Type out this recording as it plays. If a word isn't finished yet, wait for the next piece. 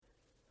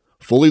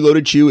Fully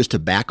Loaded Chew is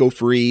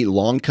tobacco-free,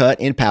 long cut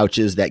in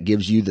pouches that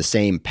gives you the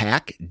same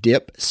pack,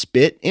 dip,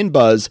 spit, and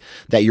buzz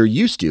that you're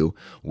used to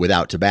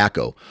without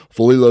tobacco.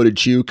 Fully Loaded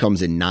Chew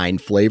comes in 9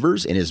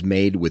 flavors and is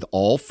made with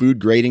all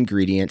food-grade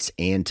ingredients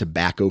and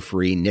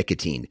tobacco-free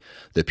nicotine,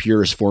 the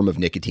purest form of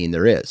nicotine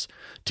there is.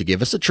 To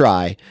give us a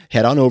try,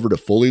 head on over to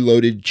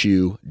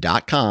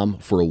fullyloadedchew.com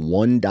for a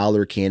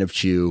 $1 can of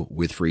chew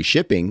with free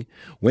shipping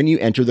when you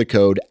enter the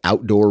code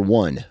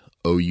OUTDOOR1.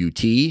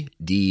 OUTDOOR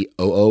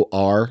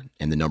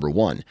and the number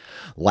 1.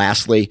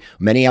 Lastly,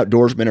 many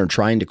outdoorsmen are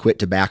trying to quit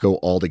tobacco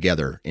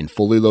altogether, and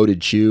Fully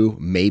Loaded Chew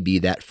may be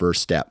that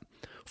first step.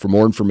 For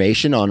more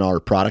information on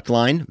our product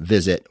line,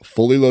 visit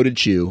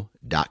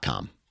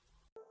fullyloadedchew.com.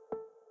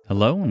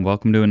 Hello, and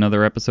welcome to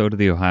another episode of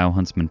the Ohio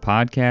Huntsman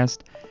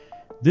Podcast.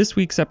 This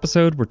week's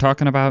episode, we're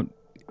talking about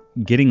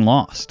getting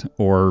lost,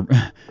 or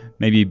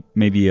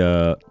maybe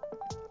a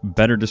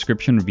better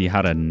description would be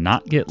how to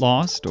not get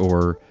lost,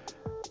 or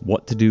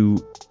what to do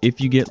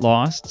if you get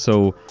lost.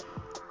 So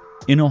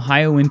in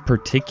Ohio in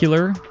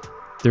particular,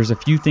 there's a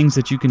few things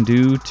that you can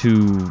do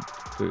to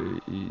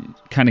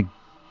kind of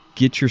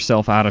get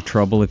yourself out of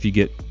trouble if you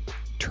get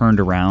turned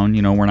around.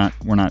 You know, we're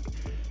not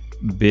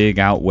big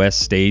out west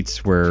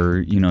states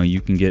where, you know,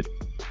 you can get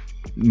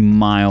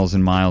miles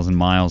and miles and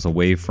miles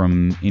away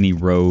from any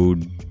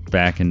road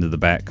back into the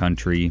back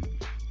country.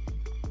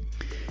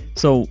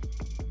 So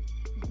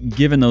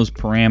given those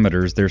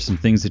parameters, there's some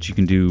things that you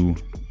can do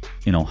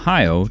in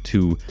Ohio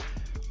to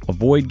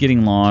avoid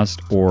getting lost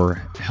or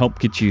help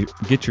get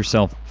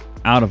yourself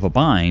out of a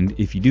bind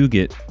if you do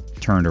get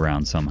turned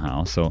around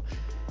somehow. So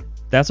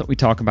that's what we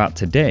talk about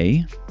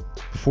today.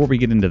 Before we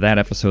get into that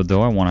episode,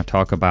 though, I want to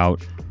talk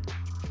about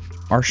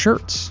our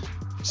shirts.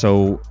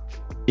 So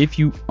if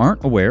you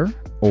aren't aware,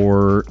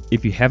 or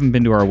if you haven't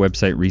been to our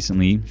website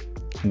recently,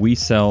 we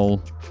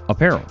sell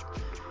apparel.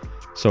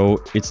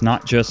 So it's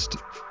not just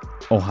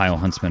Ohio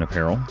Huntsman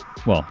apparel.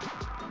 Well,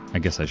 I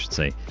guess I should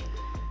say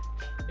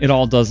it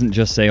all doesn't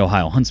just say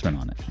Ohio Huntsman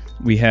on it.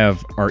 We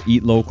have our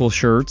Eat Local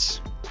shirts.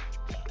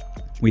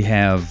 We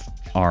have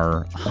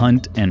our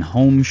Hunt and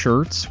Home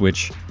shirts,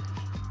 which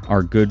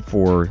are good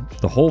for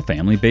the whole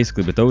family.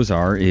 Basically what those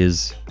are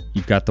is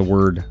you've got the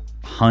word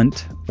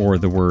hunt or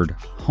the word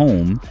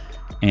home,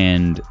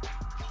 and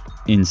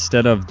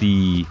instead of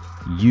the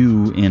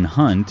U in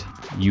hunt,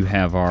 you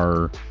have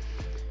our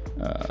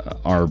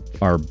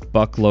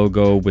buck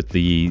logo with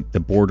the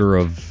border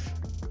of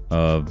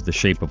the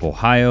shape of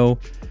Ohio.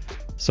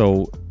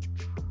 So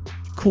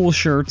cool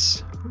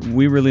shirts.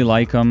 We really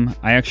like them.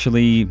 I'll tell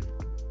you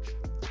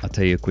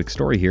a quick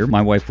story here.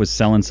 My wife was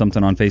selling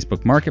something on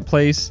Facebook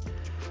Marketplace.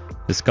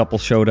 This couple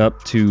showed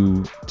up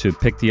to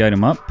pick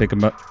them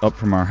up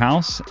from our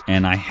house,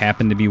 and I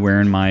happened to be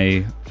wearing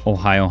my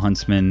Ohio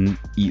Huntsman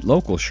Eat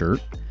Local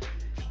shirt.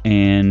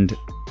 And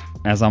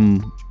as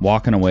I'm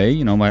walking away,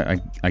 you know,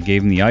 I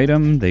gave them the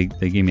item. They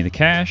gave me the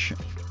cash.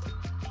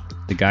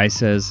 The guy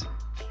says,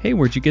 "Hey,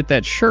 where'd you get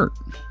that shirt?"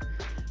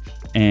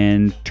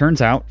 And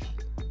turns out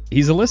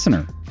he's a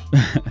listener.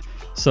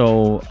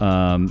 So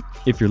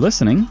if you're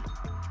listening,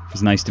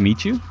 it's nice to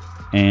meet you.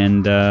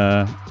 And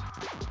I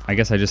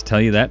guess I just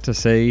tell you that to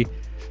say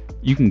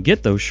you can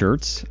get those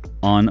shirts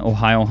on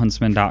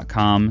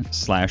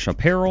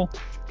ohiohuntsman.com/apparel,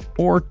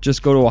 or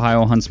just go to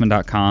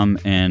ohiohuntsman.com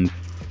and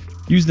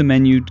use the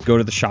menu to go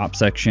to the shop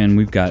section.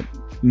 We've got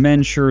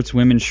men's shirts,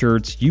 women's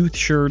shirts, youth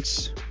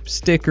shirts,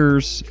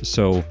 stickers.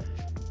 So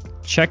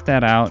check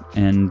that out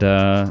and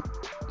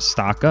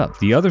stock up.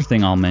 The other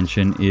thing I'll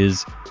mention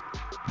is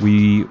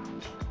we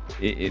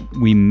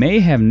may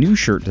have new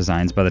shirt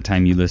designs by the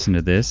time you listen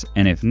to this,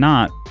 and if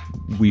not,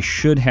 we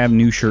should have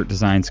new shirt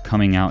designs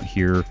coming out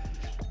here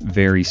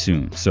very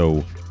soon.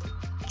 So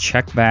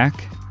check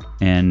back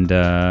and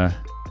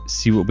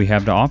see what we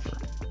have to offer.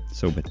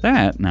 So with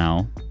that,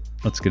 now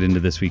let's get into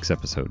this week's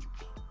episode.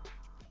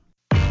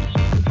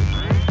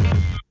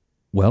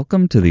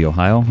 Welcome to the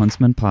Ohio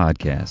Huntsman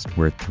Podcast,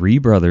 where 3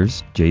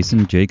 brothers,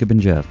 Jason, Jacob,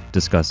 and Jeff,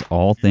 discuss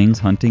all things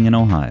hunting in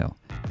Ohio.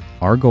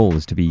 Our goal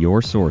is to be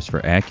your source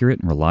for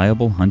accurate and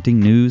reliable hunting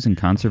news and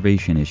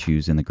conservation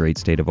issues in the great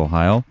state of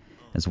Ohio,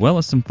 as well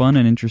as some fun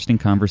and interesting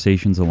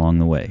conversations along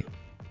the way.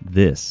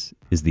 This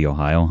is the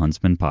Ohio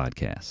Huntsman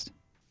Podcast.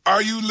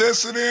 Are you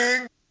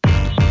listening?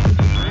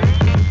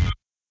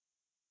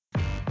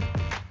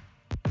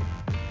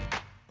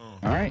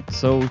 All right,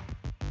 so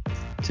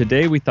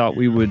today we thought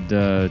we would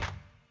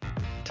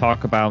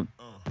talk about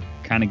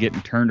kind of getting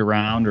turned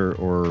around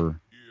or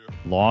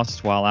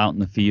lost while out in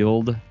the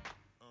field,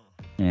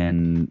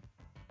 and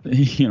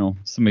you know,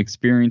 some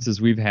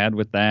experiences we've had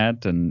with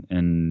that,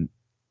 and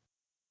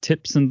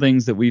tips and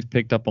things that we've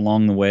picked up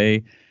along the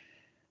way.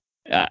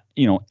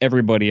 You know,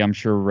 everybody, I'm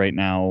sure right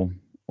now,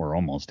 or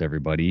almost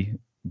everybody,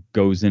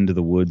 goes into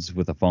the woods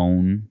with a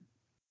phone,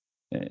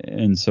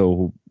 and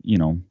so, you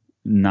know,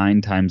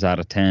 9 times out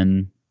of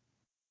 10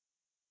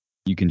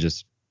 you can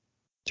just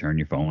turn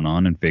your phone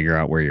on and figure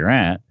out where you're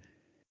at,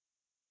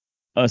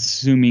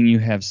 assuming you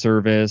have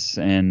service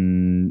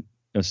and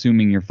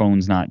assuming your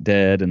phone's not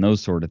dead and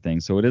those sort of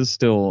things. So it is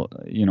still,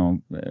 you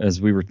know,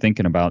 as we were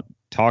thinking about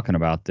talking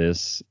about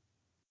this,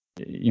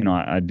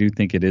 I do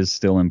think it is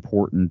still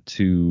important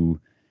to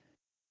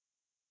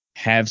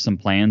have some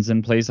plans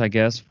in place, I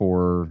guess,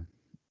 for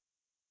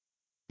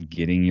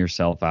getting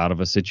yourself out of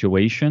a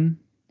situation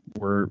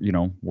where,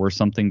 were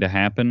something to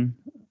happen.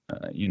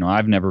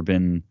 I've never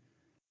been,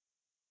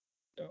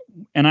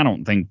 and I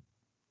don't think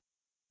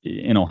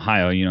in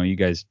Ohio, you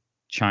guys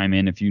chime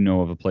in if you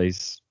know of a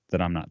place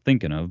that I'm not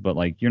thinking of, but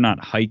like you're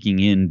not hiking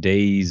in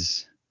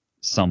days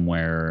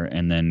somewhere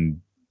and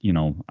then,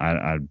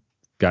 I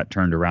got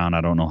turned around.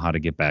 I don't know how to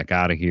get back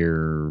out of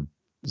here,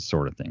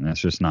 sort of thing. That's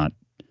just not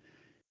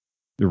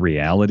the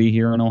reality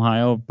here in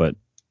Ohio. But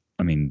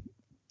I mean,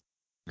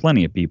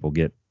 plenty of people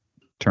get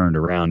turned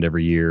around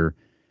every year,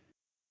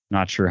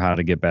 not sure how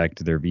to get back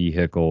to their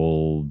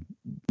vehicle,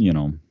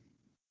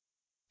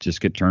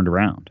 just get turned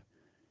around.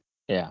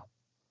 Yeah.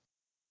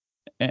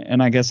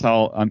 And I guess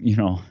I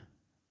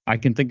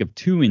can think of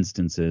two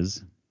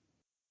instances.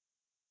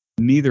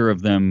 Neither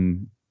of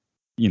them,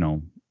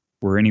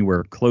 were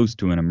anywhere close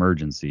to an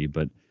emergency,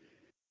 but,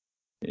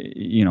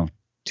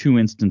 two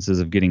instances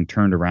of getting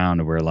turned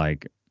around where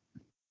like,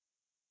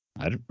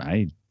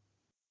 I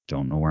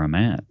don't know where I'm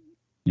at,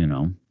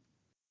 And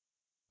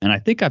I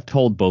think I've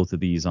told both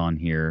of these on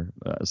here,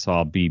 so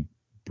I'll be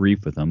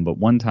brief with them. But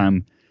one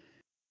time,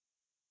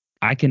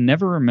 I can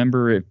never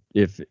remember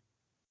if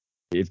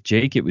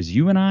Jake, it was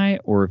you and I,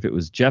 or if it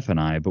was Jeff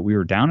and I, but we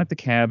were down at the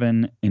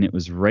cabin and it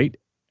was right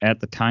at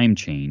the time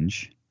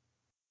change.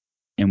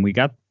 And we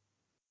got,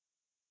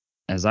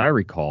 as I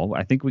recall,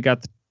 I think we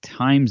got the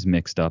times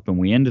mixed up and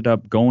we ended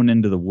up going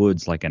into the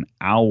woods like an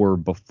hour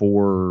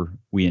before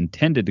we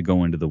intended to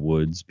go into the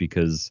woods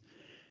because,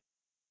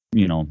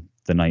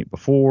 the night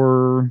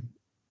before,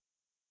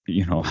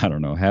 I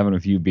don't know, having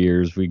a few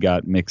beers, we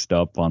got mixed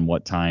up on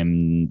what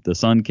time the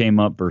sun came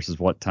up versus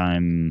what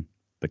time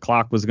the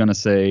clock was going to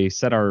say,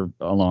 set our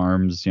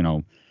alarms,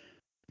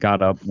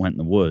 got up, went in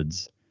the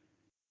woods.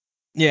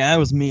 Yeah, that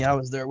was me. I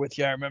was there with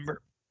you. I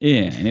remember.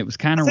 Yeah, and it was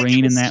kind of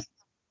raining that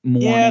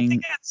morning. Yeah, I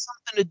think it had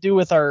something to do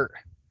with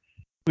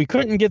we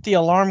couldn't get the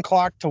alarm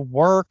clock to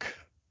work.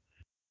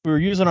 We were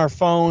using our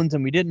phones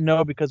and we didn't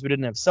know because we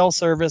didn't have cell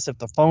service if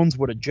the phones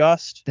would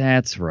adjust.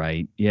 That's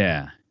right.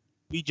 Yeah.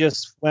 We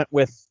just went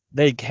with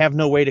they have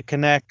no way to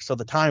connect, so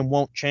the time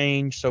won't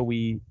change. So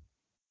we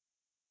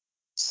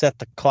set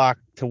the clock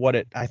to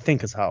what I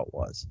think is how it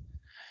was.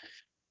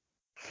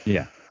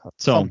 Yeah.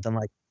 So something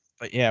like,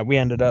 but yeah, we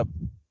ended up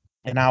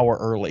an hour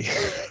early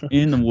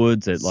in the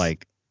woods at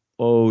like,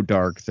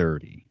 dark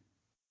 30.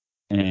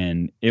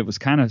 And it was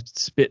kind of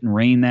spitting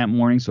rain that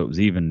morning. So it was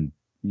even,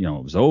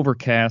 it was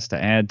overcast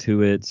to add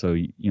to it. So,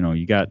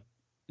 you got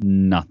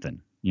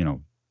nothing,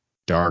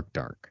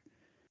 dark.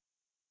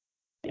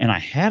 And I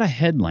had a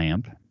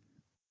headlamp,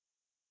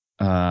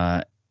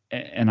 and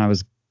I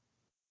was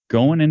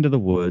going into the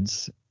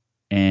woods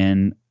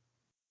and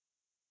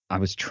I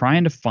was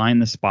trying to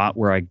find the spot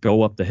where I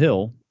go up the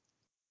hill,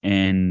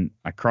 and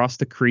I crossed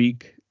the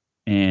creek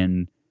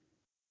and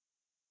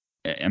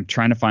I'm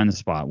trying to find the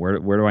spot. Where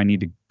do I need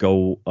to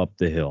go up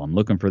the hill? I'm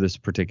looking for this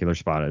particular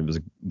spot. It was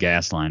a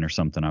gas line or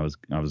something I was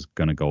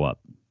going to go up.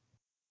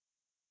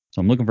 So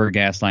I'm looking for a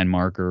gas line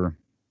marker.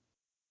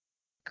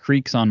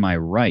 Creek's on my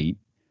right,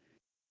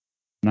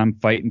 and I'm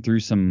fighting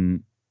through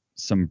some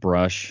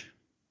brush,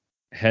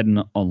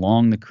 heading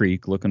along the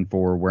creek, looking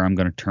for where I'm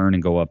going to turn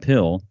and go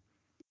uphill.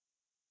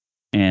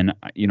 And,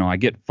 I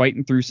get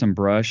fighting through some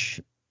brush,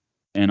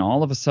 and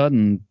all of a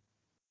sudden,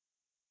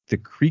 the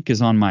creek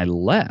is on my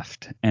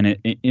left. And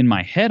in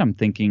my head, I'm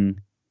thinking,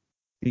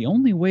 the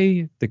only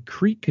way the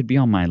creek could be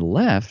on my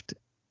left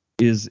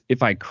is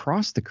if I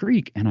cross the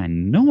creek. And I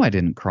know I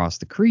didn't cross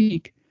the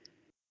creek.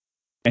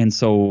 And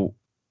so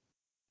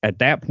at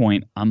that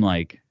point, I'm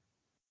like,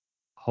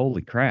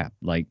 holy crap.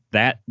 Like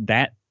that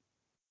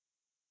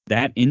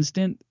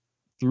instant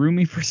threw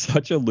me for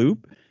such a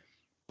loop. It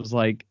was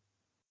like,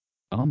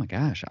 oh my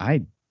gosh,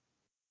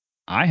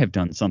 I have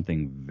done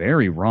something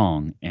very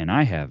wrong and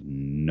I have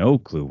no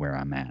clue where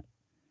I'm at.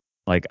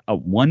 Like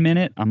 1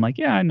 minute, I'm like,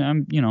 yeah,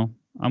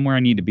 I'm where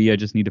I need to be. I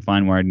just need to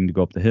find where I need to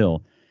go up the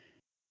hill.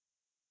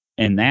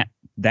 And that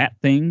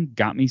thing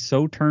got me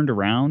so turned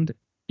around,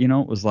 it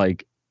was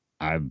like,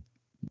 I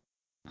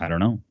don't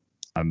know,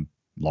 I'm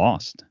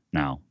lost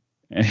now.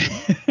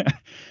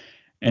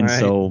 And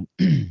so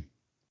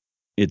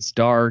it's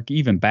dark,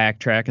 even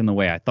backtracking the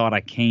way I thought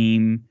I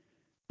came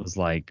was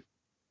like,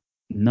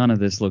 none of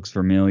this looks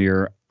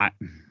familiar.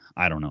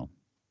 I don't know.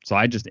 So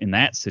I just, in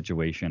that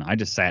situation, I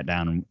just sat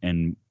down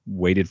and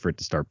waited for it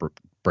to start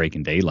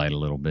breaking daylight a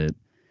little bit.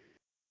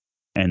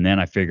 And then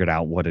I figured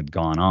out what had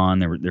gone on.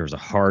 There was a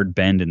hard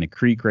bend in the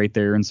creek right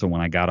there. And so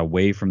when I got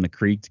away from the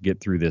creek to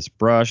get through this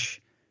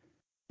brush,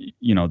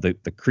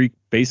 the creek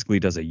basically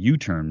does a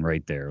U-turn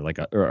right there, like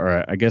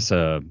I guess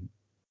an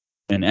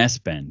S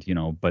bend,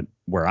 but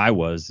where I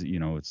was,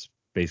 it's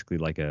basically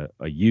like a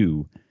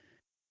U.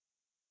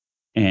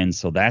 And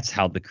so that's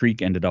how the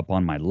creek ended up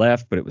on my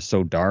left, but it was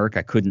so dark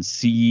I couldn't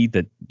see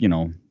that,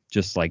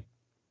 just like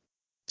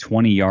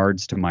 20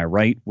 yards to my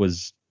right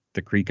was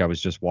the creek I was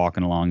just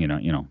walking along,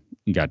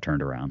 got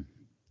turned around.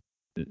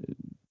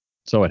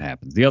 So it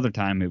happens. The other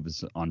time it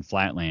was on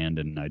flat land,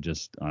 and I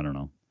don't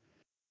know,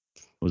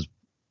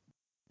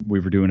 we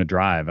were doing a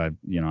drive. I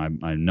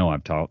know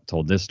I've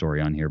told this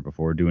story on here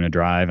before, doing a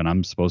drive, and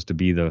I'm supposed to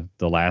be the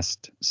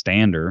last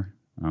stander.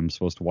 I'm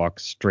supposed to walk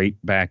straight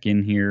back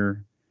in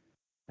here,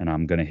 and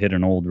I'm going to hit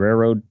an old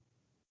railroad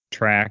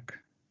track,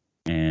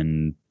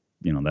 and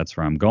that's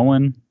where I'm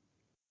going.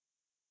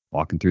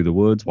 Walking through the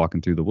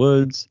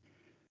woods,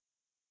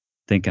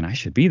 thinking I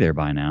should be there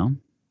by now.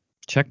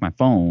 Check my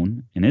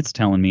phone, and it's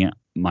telling me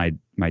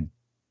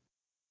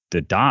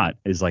the dot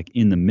is like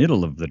in the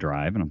middle of the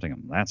drive, and I'm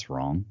thinking, that's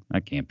wrong.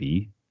 That can't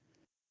be.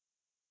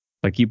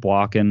 I keep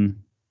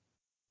walking.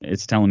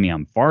 It's telling me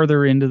I'm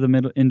farther into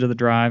the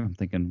drive. I'm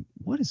thinking,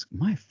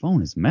 my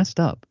phone is messed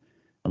up.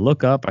 I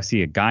look up, I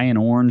see a guy in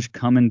orange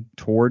coming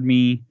toward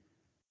me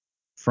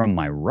from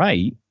my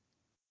right.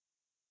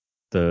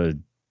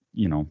 Had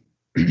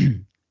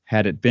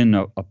it been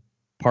a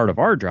part of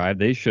our drive,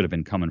 they should have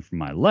been coming from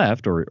my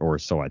left, or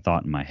so I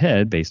thought in my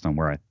head based on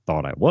where I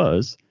thought I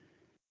was.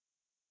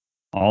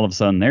 All of a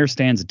sudden, there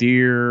stands a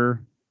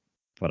deer,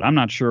 but I'm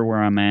not sure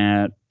where I'm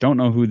at. Don't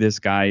know who this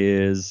guy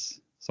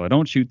is, so I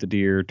don't shoot the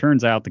deer.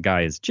 Turns out the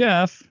guy is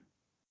Jeff,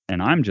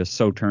 and I'm just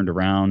so turned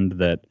around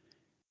that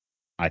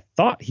I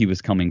thought he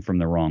was coming from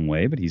the wrong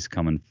way, but he's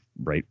coming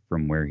right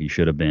from where he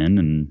should have been,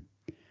 and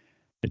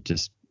it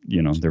just,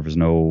 there was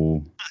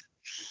no,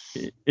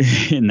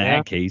 in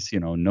that case,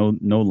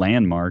 no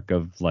landmark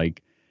of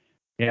like,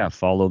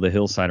 follow the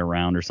hillside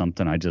around or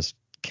something. I just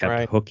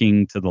kept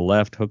hooking to the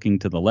left,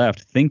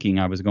 thinking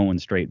I was going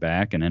straight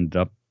back, and ended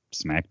up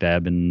smack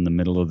dab in the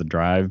middle of the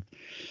drive.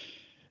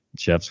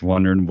 Jeff's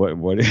wondering what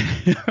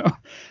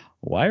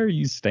why are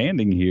you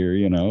standing here?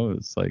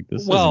 It's like,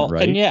 this isn't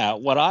right.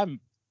 And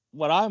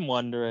what I'm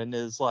wondering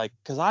is, like,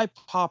 because I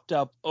popped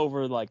up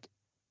over like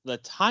the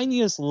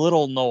tiniest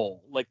little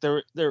knoll, like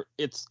there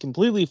it's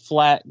completely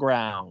flat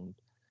ground,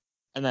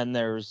 and then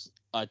there's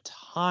a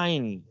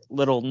tiny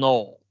little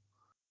knoll,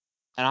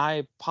 and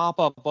I pop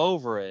up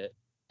over it,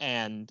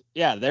 and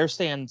there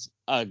stands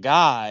a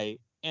guy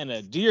and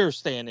a deer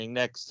standing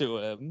next to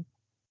him,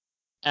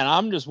 and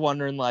I'm just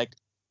wondering, like,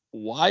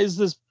 why is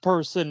this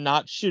person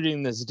not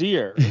shooting this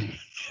deer?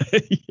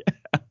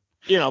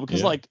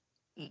 Because like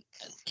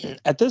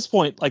at this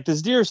point, like,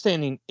 this deer is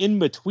standing in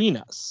between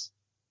us.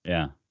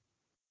 Yeah.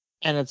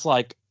 And it's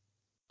like,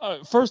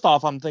 first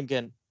off, I'm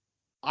thinking,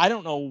 I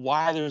don't know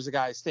why there's a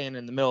guy standing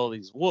in the middle of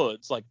these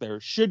woods. Like, there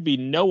should be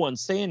no one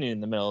standing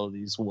in the middle of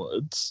these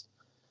woods,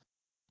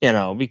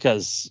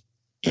 because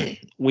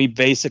we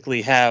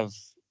basically have,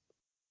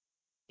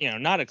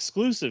 not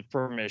exclusive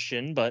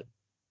permission, but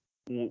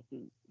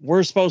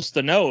we're supposed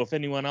to know if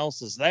anyone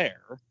else is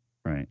there.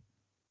 Right.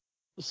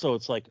 So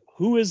it's like,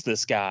 who is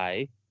this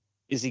guy?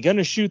 Is he going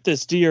to shoot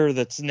this deer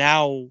that's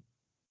now,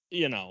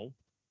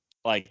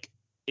 like,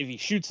 if he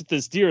shoots at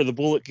this deer, the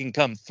bullet can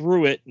come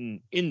through it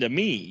and into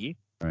me.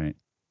 Right.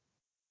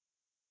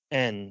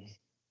 And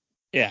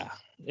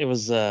it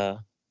was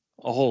a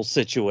whole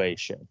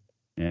situation.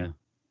 Yeah.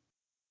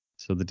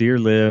 So the deer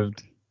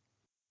lived.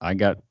 I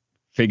got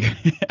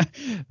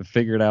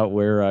figured out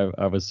where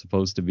I was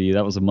supposed to be.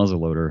 That was a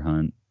muzzleloader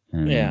hunt.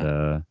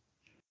 And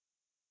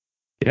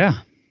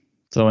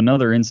so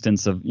another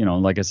instance of,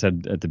 like I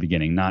said at the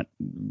beginning, not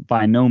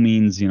by no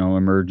means,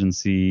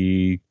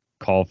 emergency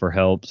call for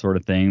help sort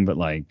of thing, but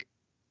like,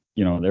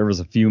 there was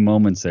a few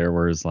moments there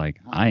where it's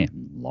like, I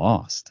am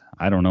lost.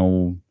 I don't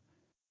know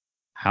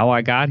how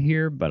I got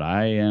here, but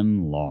I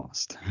am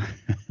lost.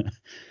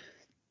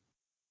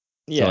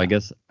 So I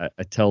guess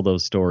I tell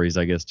those stories,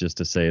 I guess, just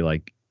to say,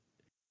 like,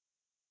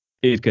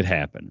 it could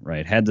happen,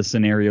 right? Had the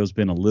scenarios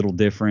been a little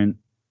different,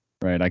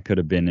 right? I could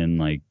have been in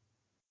like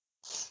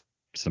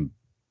some,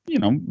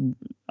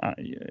 I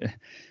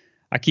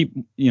keep,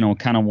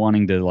 kind of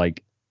wanting to,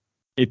 like,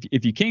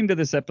 if you came to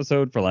this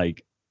episode for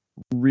like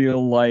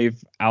real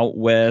life out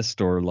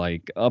west or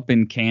like up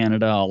in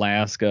Canada,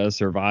 Alaska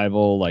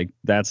survival, like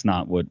that's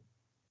not what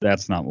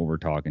we're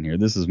talking here.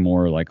 This is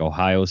more like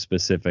Ohio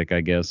specific,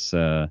 I guess.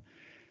 How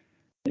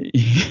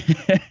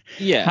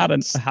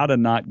to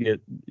not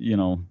get,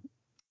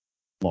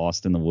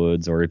 lost in the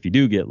woods, or if you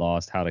do get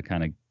lost, how to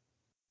kind of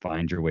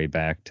find your way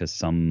back to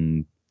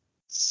some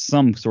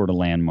sort of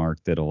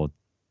landmark that'll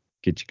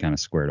get you kind of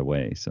squared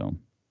away. So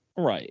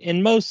right,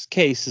 in most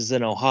cases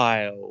in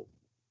Ohio,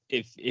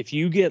 if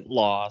you get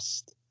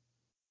lost,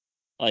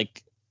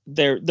 like,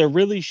 there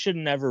really should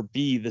never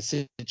be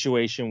the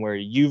situation where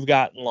you've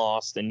gotten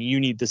lost and you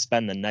need to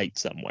spend the night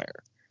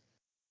somewhere.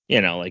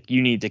 Like,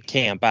 you need to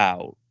camp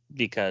out,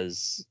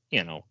 because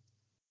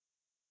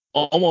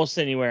almost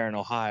anywhere in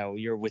Ohio,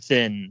 you're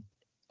within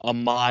a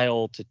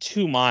mile to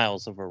 2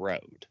 miles of a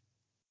road.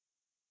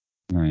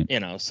 Right.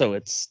 So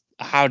it's,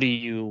 how do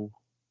you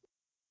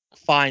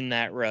find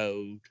that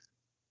road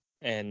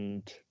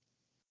and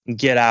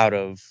get out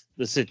of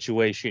the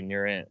situation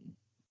you're in?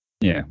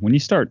 Yeah. When you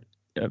start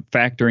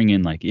factoring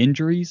in like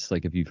injuries,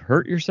 like if you've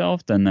hurt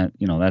yourself, then that,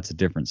 that's a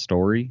different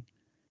story.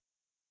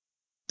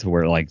 to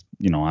where, like,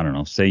 you know, I don't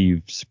know, say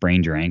you've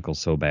sprained your ankle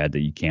so bad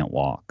that you can't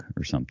walk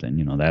or something,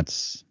 you know,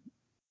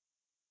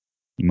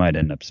 you might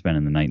end up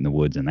spending the night in the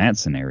woods in that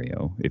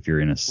scenario if you're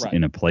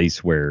in a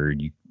place where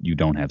you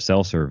don't have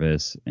cell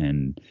service,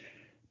 and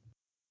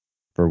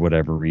for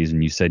whatever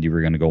reason you said you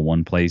were going to go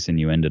one place and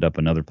you ended up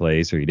another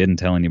place, or you didn't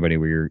tell anybody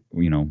where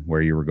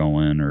you were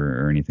going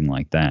or anything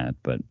like that.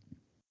 But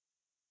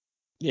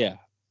yeah,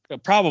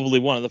 probably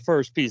one of the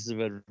first pieces of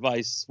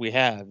advice we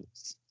have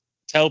is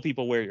tell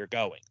people where you're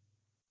going.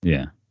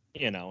 Yeah.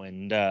 You know,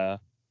 and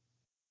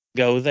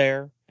go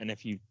there. And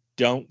if you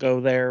don't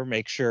go there,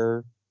 make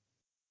sure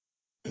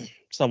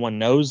someone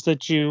knows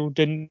that you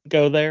didn't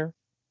go there.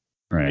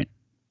 Right.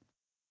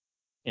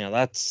 You know,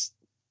 that's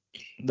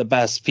the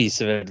best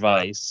piece of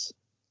advice.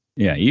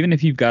 Yeah, even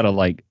if you've got to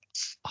like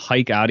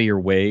hike out of your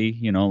way,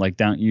 you know, like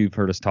you've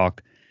heard us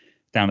talk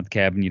down at the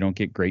cabin, you don't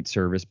get great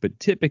service, but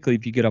typically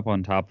if you get up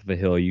on top of a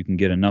hill, you can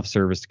get enough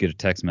service to get a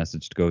text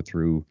message to go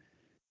through.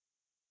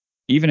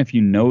 Even if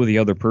you know the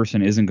other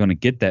person isn't going to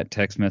get that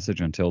text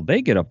message until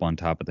they get up on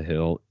top of the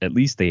hill, at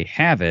least they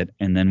have it.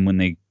 And then when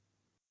they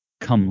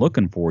come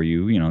looking for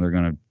you, you know, they're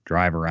going to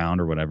drive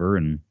around or whatever,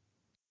 and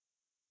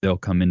they'll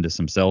come into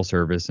some cell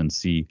service and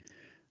see,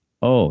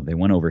 oh, they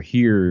went over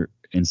here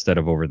instead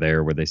of over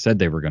there where they said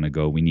they were going to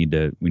go. We need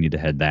to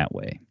head that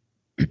way.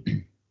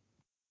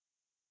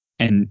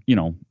 And, you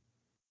know,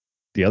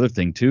 the other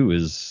thing too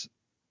is,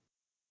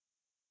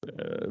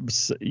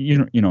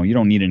 you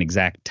don't need an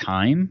exact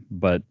time,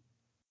 but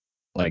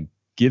like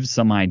give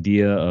some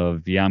idea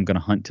of, yeah, I'm going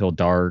to hunt till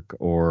dark,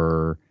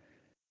 or,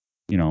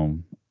 you know,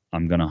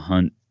 I'm going to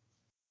hunt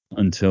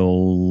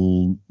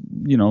until,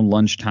 you know,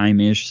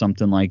 lunchtime-ish,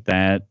 something like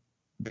that.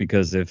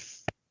 Because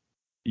if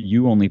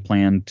you only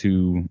plan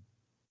to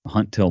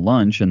hunt till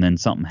lunch and then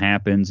something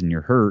happens and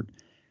you're hurt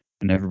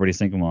and everybody's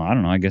thinking, well, I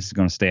don't know, I guess it's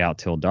going to stay out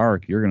till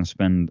dark, you're going to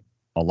spend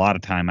a lot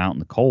of time out in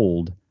the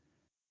cold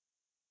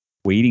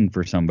waiting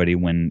for somebody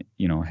when,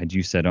 you know, had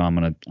you said, oh,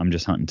 I'm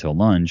just hunting till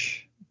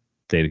lunch,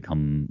 they'd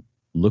come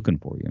looking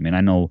for you. I mean,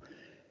 I know,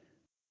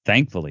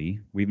 thankfully,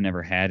 we've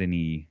never had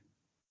any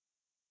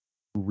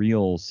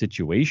real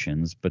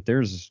situations, but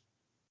there's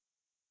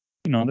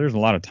a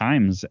lot of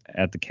times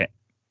at the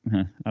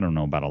I don't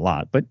know about a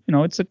lot, but you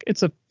know, it's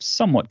a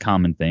somewhat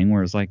common thing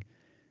where it's like,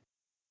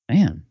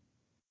 man,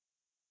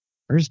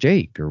 where's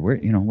Jake, or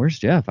where's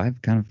Jeff?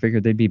 I've kind of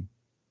figured they'd be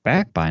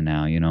back by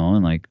now, you know,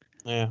 and like,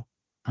 yeah,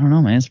 I don't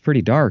know, man, it's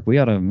pretty dark. We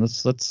oughta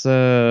let's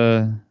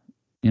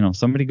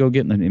somebody go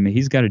get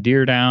he's got a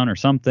deer down or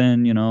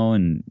something, you know,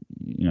 and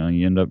you know,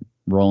 you end up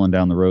rolling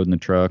down the road in the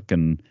truck,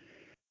 and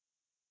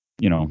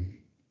you know,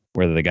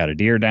 whether they got a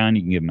deer down,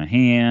 you can give them a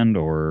hand,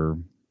 or,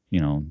 you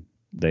know,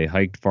 they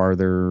hiked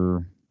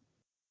farther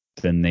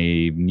than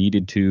they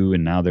needed to,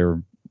 and now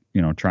they're,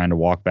 you know, trying to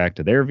walk back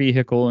to their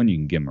vehicle, and you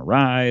can give them a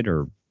ride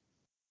or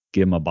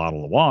give them a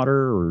bottle of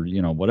water, or,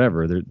 you know,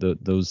 whatever.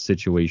 Those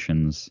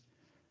situations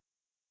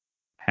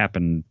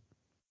happen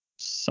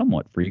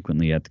somewhat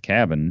frequently at the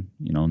cabin.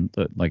 You know,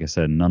 like I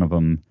said, none of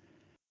them,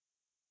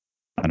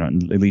 at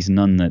least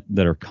none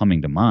that are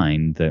coming to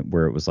mind that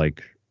where it was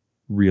like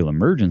real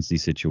emergency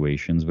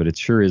situations, but it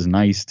sure is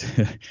nice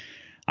to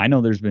I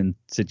know there's been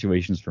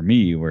situations for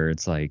me where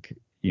it's like,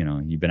 you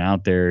know, you've been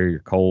out there, you're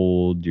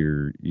cold,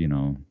 you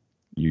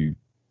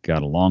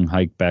got a long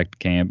hike back to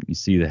camp, you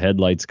see the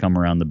headlights come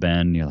around the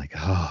bend, and you're like,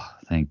 oh,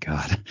 thank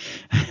God.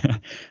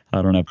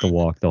 I don't have to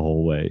walk the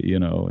whole way, you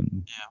know.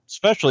 And yeah,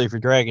 especially if you're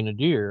dragging a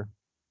deer.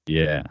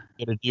 Yeah.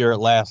 Get a deer at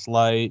last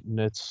light, and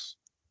it's,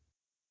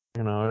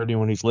 you know,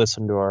 anyone who's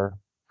listened to our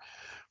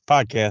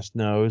podcast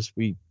knows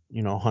we,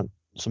 you know, hunt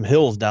some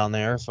hills down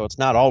there, so it's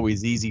not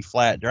always easy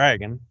flat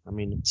dragging. I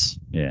mean, it's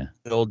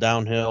hill,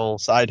 downhill,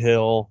 side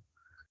hill,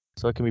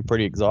 so it can be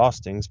pretty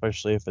exhausting,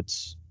 especially if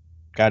it's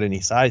got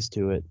any size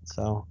to it.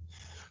 So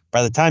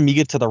by the time you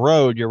get to the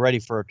road, you're ready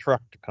for a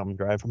truck to come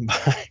driving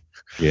by.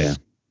 Yeah.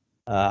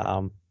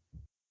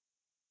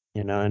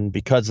 You know, and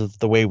because of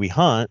the way we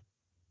hunt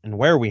and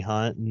where we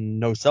hunt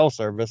and no cell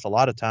service, a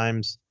lot of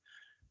times,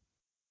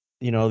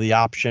 you know, the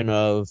option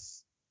of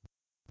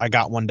I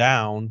got one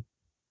down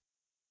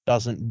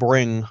doesn't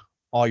bring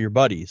all your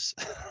buddies.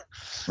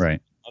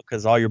 Right.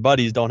 Because all your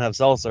buddies don't have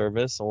cell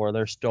service, or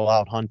they're still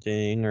out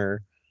hunting,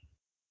 or,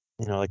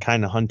 you know, the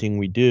kind of hunting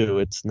we do,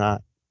 it's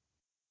not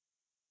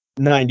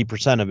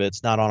 90% of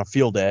it's not on a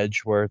field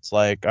edge where it's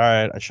like, all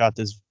right, I shot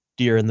this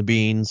deer in the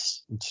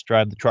beans, let's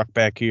drive the truck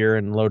back here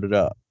and load it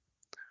up.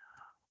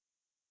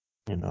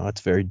 You know,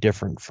 it's very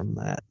different from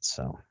that.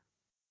 So,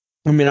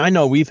 I mean, I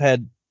know we've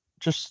had,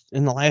 just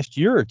in the last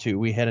year or two,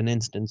 we had an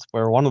instance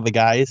where one of the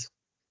guys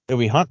that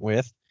we hunt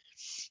with,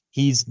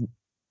 he's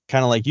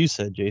kind of like you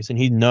said, Jason,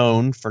 he's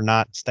known for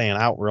not staying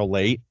out real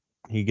late.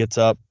 He gets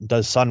up,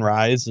 does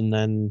sunrise, and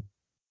then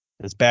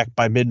is back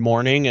by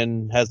mid-morning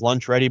and has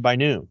lunch ready by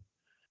noon.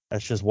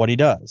 That's just what he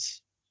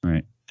does.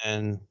 Right.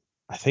 And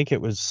I think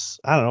it was,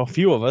 I don't know, a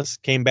few of us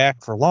came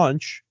back for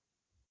lunch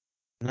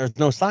and there's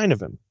no sign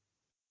of him.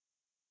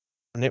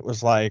 And it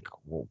was like,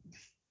 well,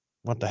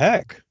 what the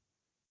heck?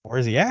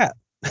 Where's he at?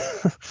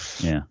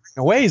 Yeah.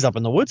 No way, he's up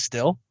in the woods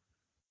still.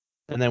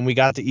 And then we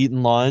got to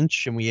eating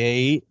lunch and we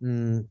ate,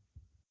 and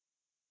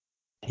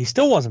he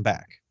still wasn't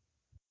back.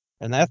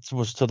 And that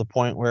was to the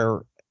point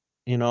where,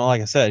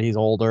 like I said, he's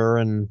older,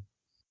 and,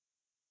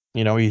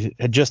 he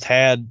had just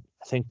had,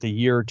 I think the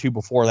year or two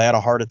before that,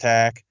 a heart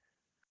attack.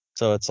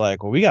 So it's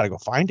like, well, we got to go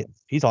find him.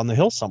 He's on the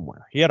hill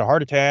somewhere. He had a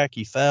heart attack.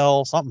 He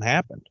fell. Something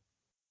happened.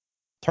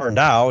 Turned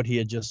out he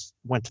had just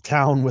went to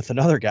town with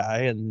another guy,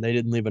 and they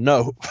didn't leave a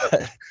note.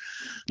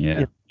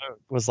 Yeah. It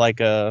was like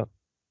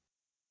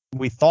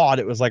we thought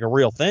it was like a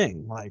real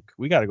thing. Like,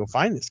 we got to go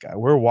find this guy.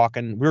 We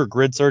were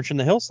grid searching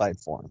the hillside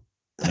for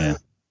him.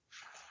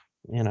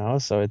 Yeah.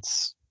 So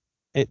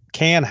it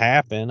can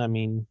happen. I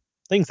mean,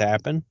 things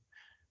happen.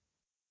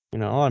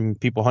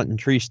 People hunting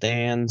tree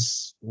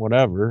stands,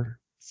 whatever,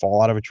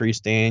 fall out of a tree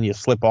stand, you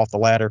slip off the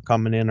ladder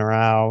coming in or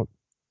out.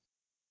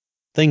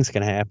 Things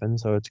can happen.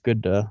 So it's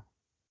good to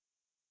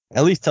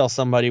at least tell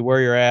somebody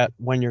where you're at,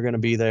 when you're going to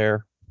be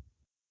there,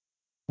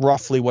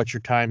 roughly what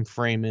your time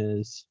frame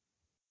is.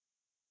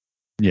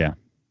 Yeah.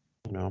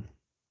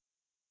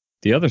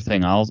 The other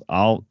thing it's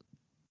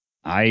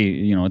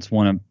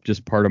one of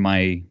just part of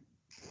my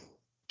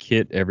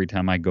kit every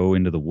time I go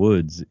into the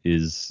woods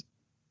is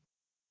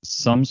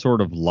some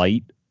sort of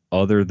light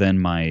other than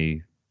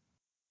my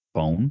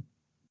phone,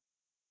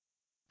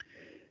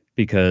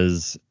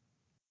 because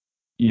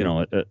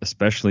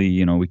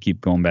especially we keep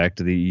going back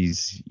to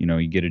these,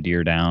 you get a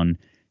deer down,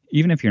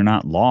 even if you're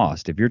not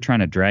lost, if you're trying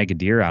to drag a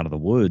deer out of the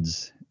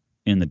woods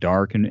in the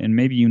dark, and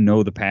maybe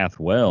the path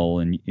well,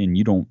 and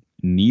you don't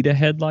need a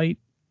headlight,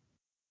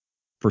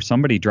 for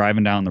somebody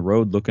driving down the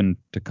road looking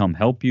to come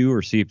help you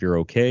or see if you're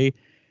okay,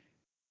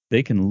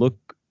 they can look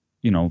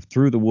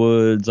through the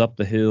woods, up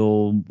the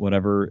hill,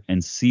 whatever,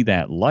 and see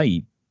that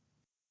light,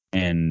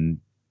 and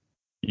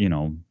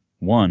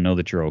know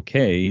that you're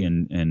okay,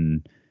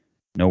 and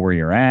know where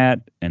you're at,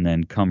 and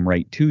then come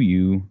right to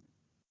you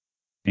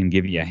and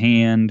give you a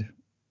hand,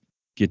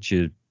 get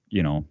you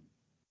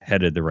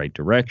headed the right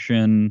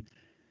direction,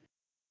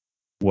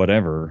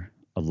 whatever.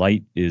 A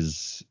light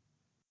is,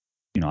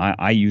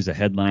 I use a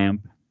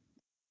headlamp.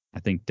 I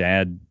think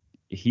Dad,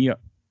 he,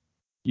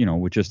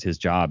 with just his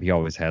job, he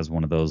always has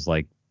one of those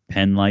like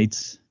pen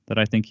lights that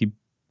I think he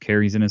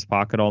carries in his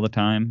pocket all the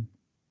time.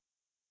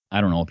 I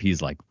don't know if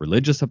he's like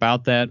religious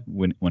about that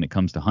when it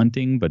comes to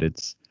hunting, but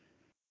it's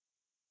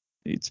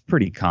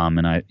pretty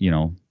common.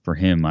 For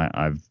him,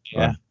 I've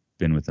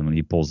been with him, and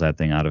he pulls that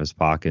thing out of his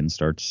pocket and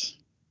starts,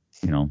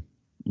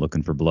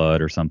 looking for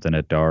blood or something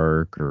at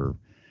dark, or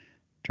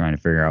trying to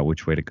figure out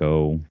which way to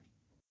go.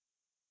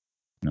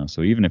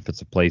 So even if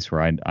it's a place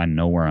where I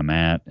know where I'm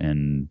at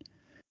and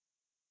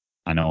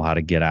I know how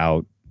to get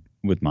out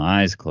with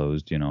my eyes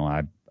closed,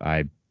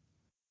 I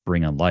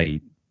bring a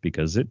light,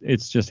 because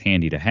it's just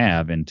handy to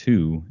have. And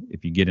two,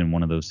 if you get in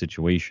one of those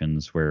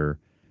situations where,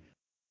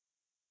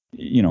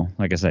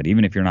 like I said,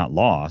 even if you're not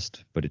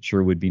lost, but it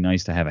sure would be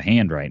nice to have a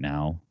hand right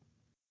now,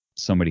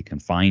 somebody can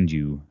find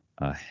you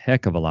a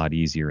heck of a lot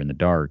easier in the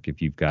dark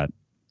if you've got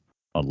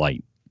a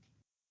light.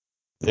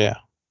 Yeah.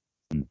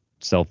 And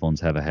cell phones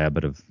have a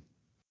habit of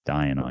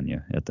dying on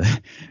you at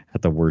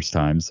the worst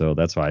time. So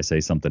that's why I say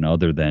something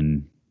other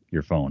than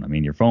your phone. I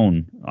mean, your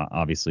phone,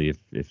 obviously,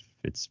 if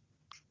it's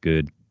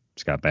good,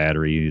 it's got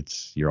battery,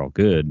 you're all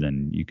good,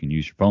 then you can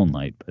use your phone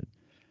light. But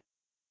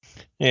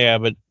yeah,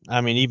 but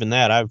I mean, even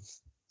that, I've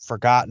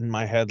forgotten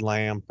my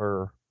headlamp,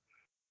 or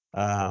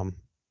I'm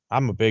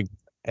a big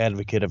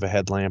advocate of a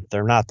headlamp.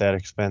 They're not that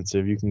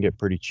expensive. You can get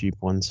pretty cheap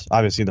ones.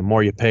 Obviously, the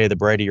more you pay, the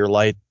brighter your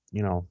light,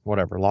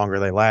 whatever, longer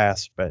they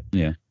last. But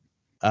yeah,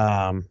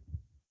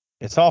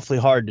 it's awfully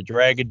hard to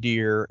drag a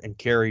deer and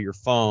carry your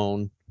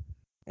phone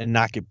and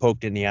not get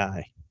poked in the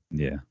eye.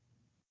 Yeah.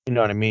 You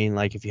know what I mean?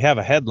 Like, if you have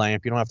a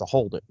headlamp, you don't have to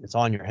hold it. It's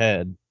on your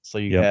head. So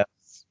you have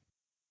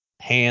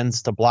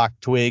hands to block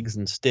twigs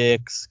and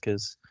sticks,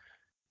 because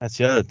that's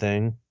the other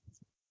thing.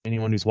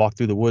 Anyone who's walked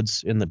through the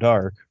woods in the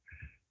dark,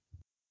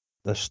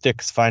 the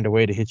sticks find a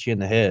way to hit you in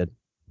the head,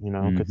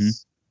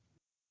 because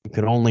you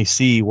can only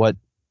see what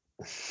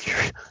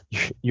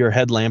your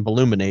headlamp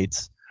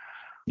illuminates.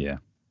 Yeah.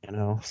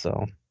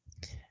 So,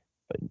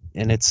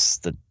 and it's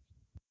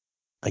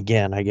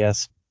again, I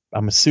guess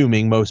I'm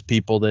assuming most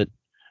people that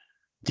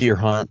deer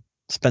hunt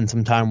spend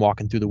some time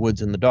walking through the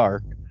woods in the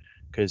dark,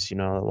 because, a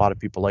lot of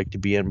people like to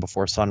be in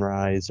before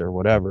sunrise or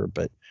whatever,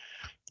 but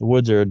the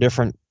woods are a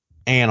different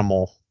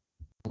animal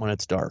when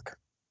it's dark.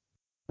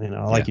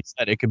 Like you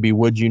said, it could be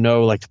woods,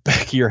 like the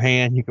back of your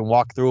hand, you can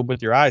walk through them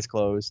with your eyes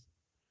closed,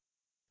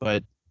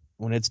 but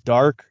when it's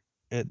dark,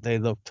 they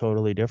look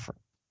totally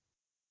different.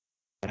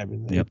 I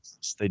mean,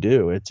 they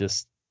do. It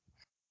just,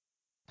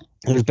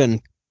 there's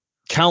been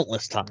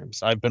countless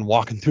times I've been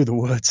walking through the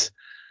woods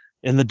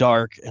in the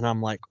dark, and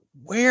I'm like,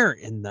 where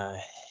in the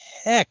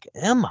heck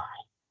am I?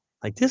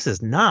 Like, this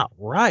is not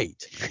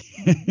right.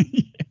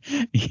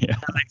 Yeah.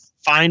 And I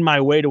find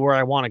my way to where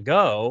I want to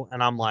go,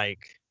 and I'm like,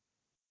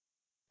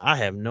 I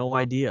have no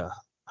idea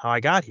how I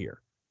got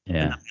here.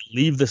 Yeah. And I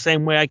leave the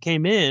same way I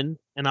came in,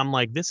 and I'm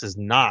like, this is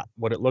not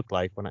what it looked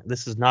like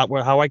this is not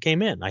how I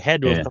came in. I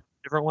had to have come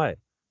a different way.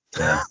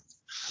 Yeah.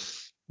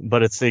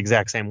 but it's the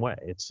exact same way.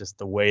 It's just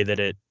the way that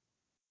it,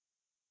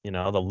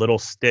 the little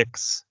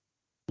sticks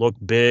look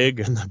big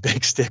and the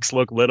big sticks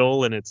look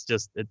little, and it's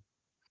just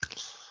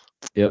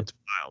Yep. it's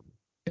wild.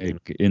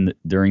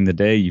 During the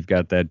day, you've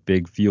got that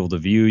big field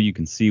of view. You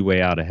can see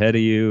way out ahead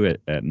of you.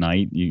 At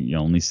night, you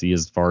only see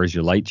as far as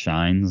your light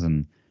shines,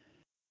 and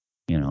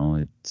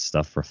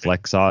stuff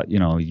reflects off.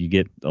 You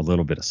get a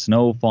little bit of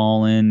snow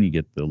falling. You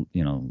get the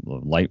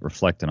light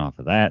reflecting off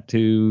of that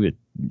too.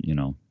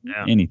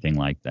 Anything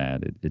like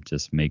that. It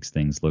just makes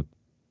things look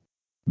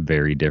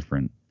very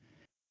different.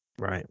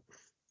 Right.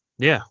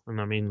 Yeah, and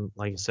I mean,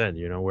 like I said,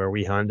 where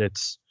we hunt,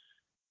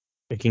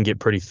 it can get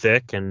pretty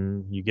thick,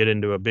 and you get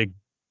into a big,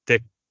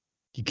 thick.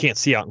 You can't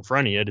see out in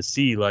front of you to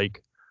see,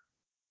 like,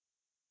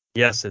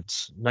 yes,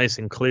 it's nice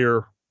and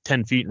clear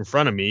 10 feet in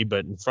front of me,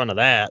 but in front of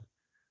that,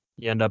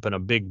 you end up in a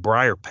big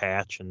briar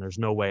patch and there's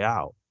no way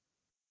out.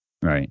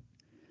 Right.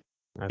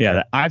 Okay.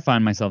 Yeah, I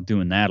find myself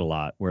doing that a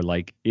lot, where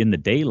like in the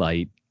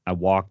daylight, I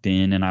walked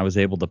in and I was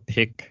able to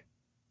pick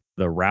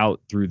the route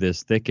through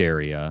this thick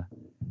area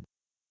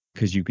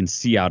because you can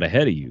see out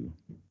ahead of you.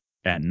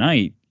 At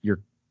night, you're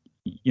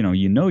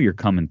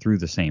coming through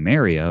the same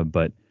area,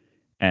 but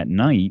at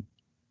night,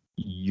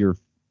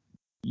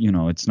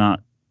 it's not,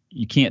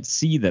 you can't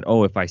see that,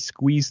 oh, if I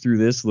squeeze through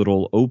this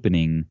little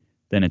opening,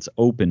 then it's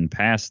open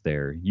past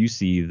there. You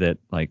see that,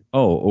 like,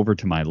 oh, over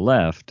to my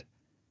left,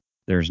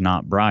 there's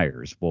not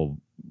briars. Well,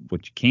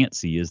 what you can't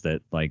see is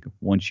that, like,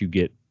 once you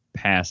get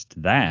past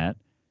that,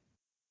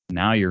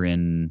 now you're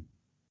in,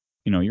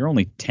 you're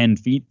only 10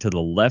 feet to the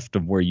left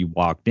of where you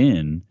walked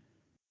in,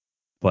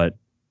 but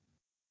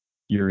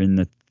you're in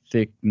the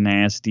thick,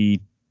 nasty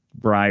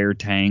briar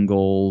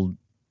tangle,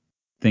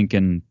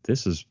 thinking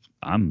this is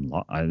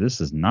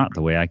not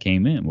the way I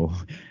came in. Well,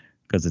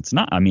 because it's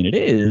not. I mean, it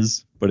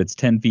is, but it's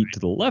 10 feet to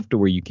the left of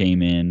where you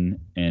came in,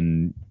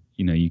 and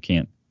you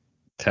can't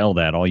tell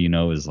that. All you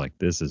know is, like,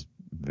 this is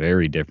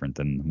very different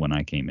than when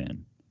I came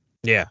in.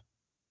 Yeah,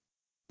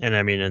 and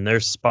I mean, and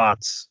there's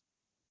spots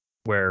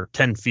where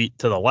 10 feet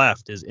to the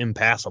left is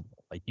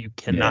impassable. Like, you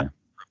cannot.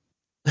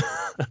 Yeah.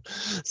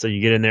 So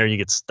you get in there and you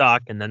get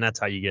stuck, and then that's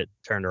how you get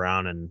turned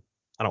around. And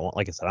I don't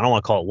want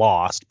to call it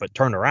lost, but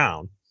turned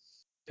around,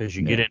 because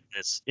you get in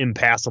this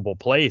impassable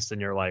place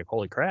and you're like,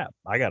 holy crap,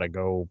 I got to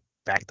go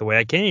back the way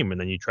I came. And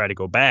then you try to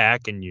go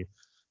back, and you,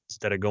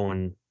 instead of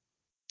going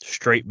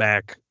straight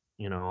back,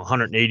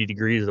 180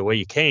 degrees the way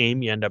you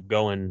came, you end up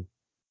going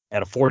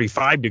at a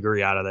 45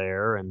 degree out of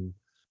there. And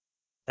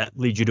that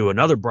leads you to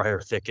another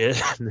briar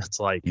thicket. And it's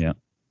like,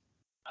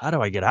 how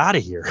do I get out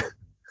of here?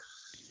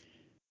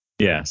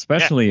 Yeah,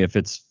 especially if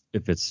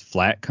it's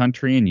flat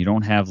country and you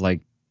don't have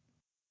like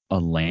a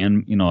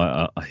land,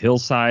 a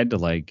hillside to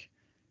like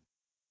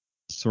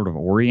sort of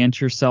orient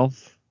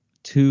yourself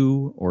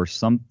to, or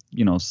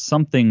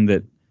something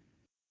that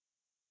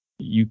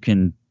you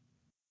can,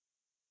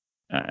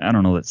 I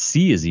don't know that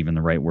see is even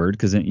the right word,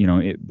 because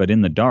but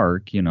in the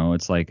dark,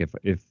 it's like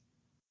if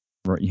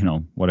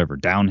whatever,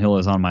 downhill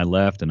is on my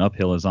left and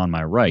uphill is on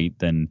my right,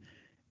 then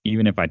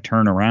even if I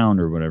turn around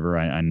or whatever,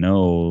 I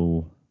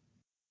know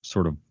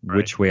sort of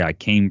which way I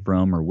came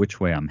from or which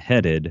way I'm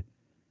headed.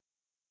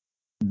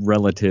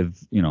 Relative,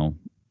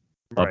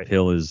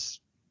 uphill is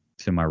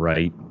to my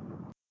right,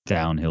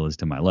 downhill is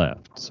to my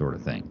left, sort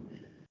of thing.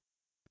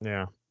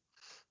 Yeah.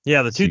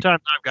 The two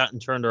times I've gotten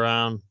turned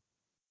around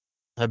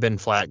have been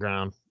flat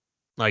ground,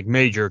 like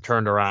major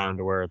turned around,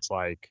 to where it's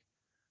like,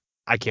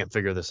 I can't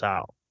figure this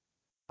out.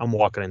 I'm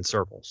walking in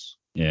circles.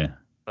 Yeah.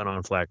 But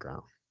on flat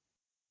ground.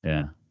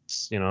 Yeah.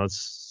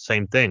 It's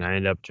same thing. I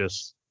end up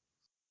just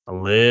a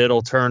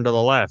little turn to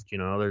the left.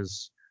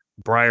 There's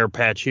briar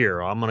patch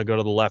here. I'm going to go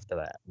to the left of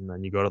that. And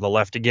then you go to the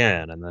left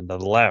again, and then to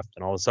the left.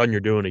 And all of a sudden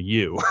you're doing a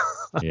U.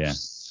 Yeah.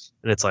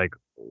 And it's like,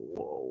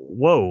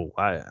 whoa,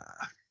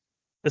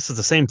 this is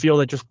the same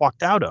field I just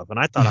walked out of. And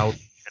I thought I was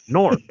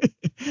north.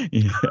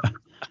 Yeah.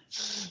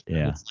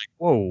 Yeah. It's like,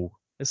 whoa,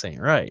 this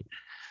ain't right.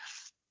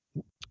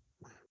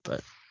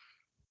 But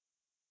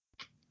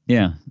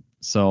yeah.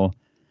 So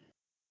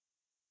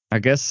I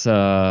guess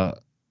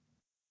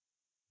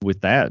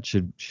with that,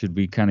 should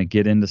we kind of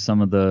get into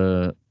some of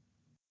the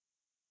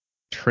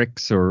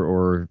tricks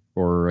or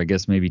I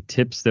guess maybe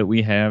tips that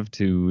we have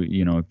to,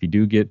 if you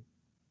do get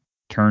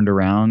turned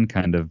around,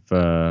 kind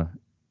of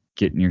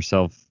getting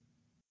yourself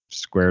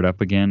squared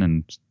up again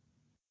and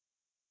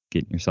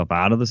getting yourself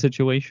out of the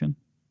situation?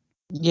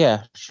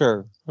 Yeah,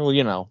 sure.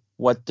 Well,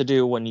 what to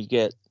do when you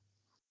get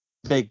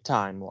big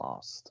time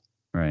lost.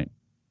 Right.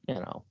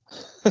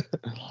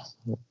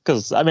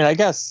 Because I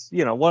guess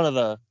one of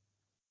the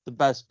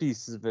best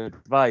pieces of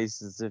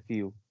advice is if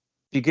you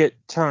get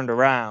turned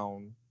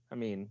around,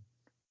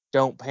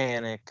 don't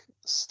panic,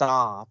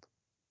 stop,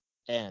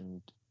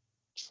 and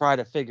try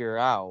to figure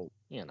out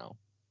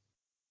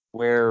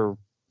where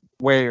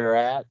you're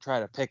at.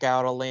 Try to pick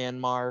out a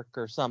landmark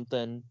or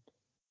something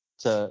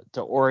to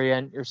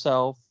orient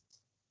yourself.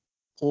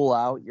 Pull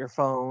out your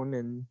phone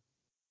and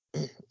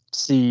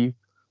see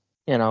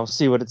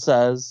what it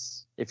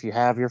says if you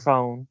have your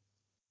phone.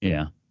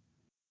 Yeah.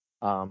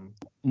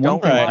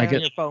 Don't thing rely I on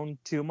get, your phone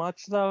too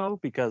much though,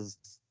 because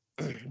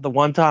the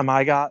one time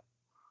I got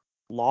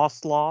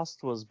lost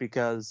was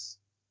because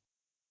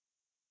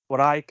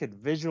what I could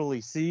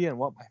visually see and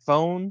what my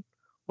phone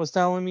was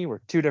telling me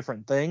were two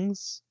different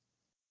things.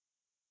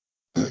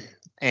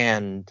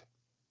 And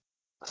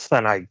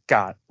then I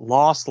got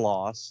lost,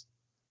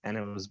 and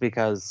it was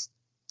because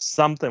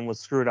something was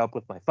screwed up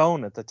with my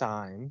phone at the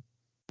time,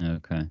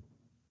 okay.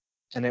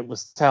 and it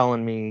was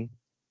telling me,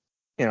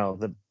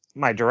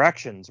 my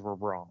directions were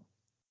wrong.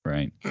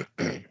 Right.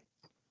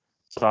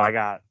 So I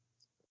got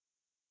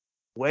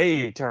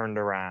way turned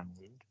around,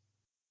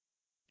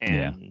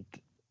 and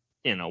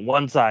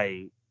once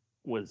my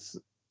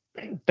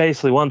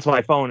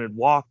phone had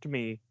walked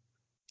me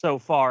so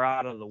far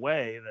out of the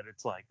way that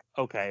it's like,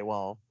 okay,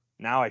 well,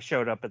 now I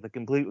showed up at the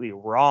completely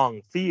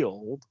wrong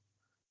field.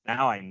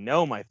 Now I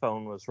know my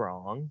phone was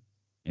wrong.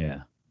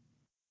 Yeah.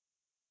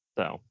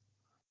 So.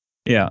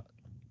 Yeah.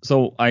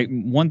 So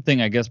one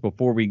thing I guess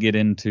before we get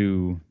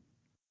into,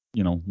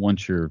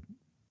 once you're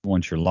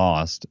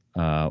lost,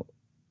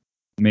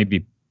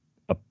 maybe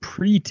a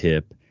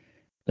pre-tip,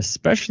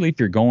 especially if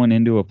you're going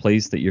into a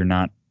place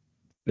that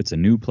it's a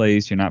new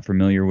place you're not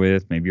familiar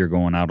with, maybe you're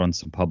going out on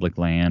some public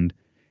land,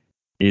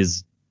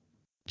 is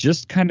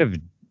just kind of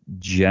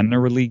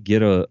generally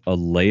get a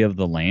lay of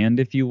the land,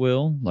 if you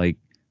will. Like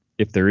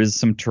if there is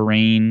some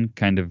terrain,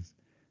 kind of,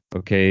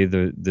 okay,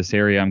 this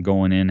area I'm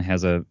going in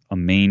has a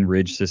main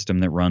ridge system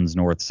that runs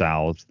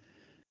north-south.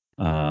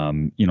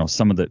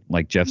 Some of the,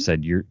 like Jeff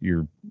said,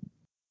 you're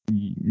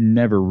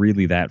never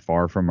really that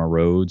far from a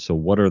road. So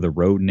what are the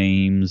road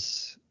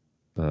names,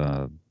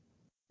 in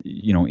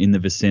the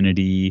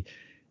vicinity?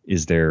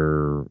 Is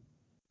there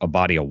a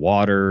body of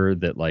water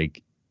that,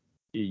 like,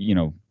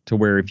 to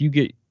where if you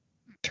get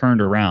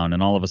turned around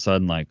and all of a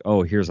sudden, like,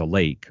 oh, here's a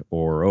lake,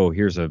 or, oh,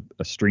 here's a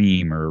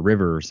stream or a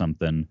river or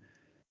something,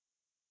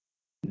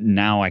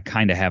 now I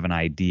kind of have an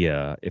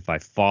idea. If I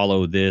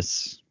follow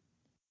this,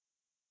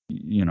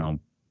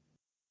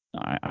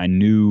 I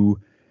knew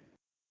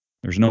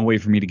there's no way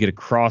for me to get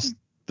across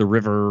the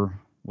river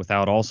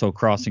without also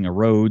crossing a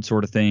road,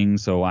 sort of thing.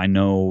 So I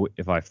know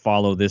if I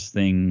follow this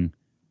thing,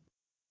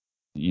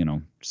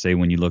 say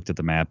when you looked at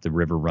the map, the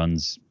river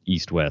runs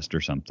east-west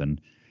or something.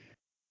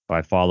 If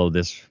I follow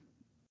this,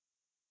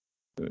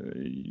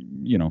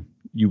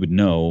 you would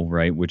know,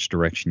 right, which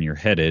direction you're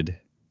headed,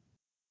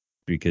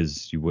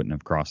 because you wouldn't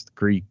have crossed the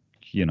creek,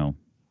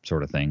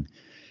 sort of thing.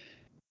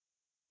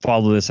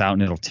 Follow this out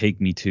and it'll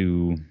take me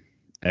to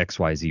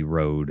XYZ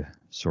road,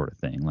 sort of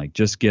thing. Like,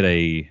 just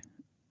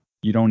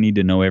you don't need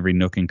to know every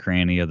nook and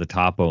cranny of the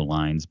topo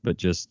lines, but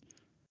just,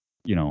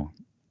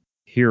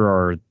 here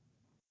are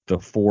the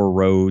 4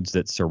 roads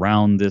that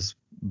surround this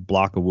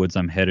block of woods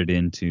I'm headed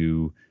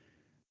into.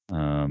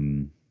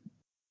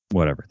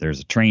 Whatever. There's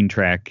a train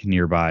track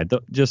nearby.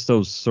 Just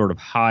those sort of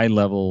high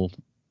level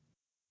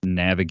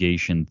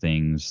navigation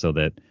things, so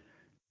that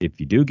if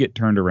you do get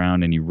turned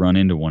around and you run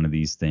into one of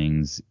these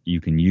things, you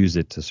can use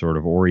it to sort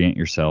of orient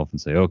yourself and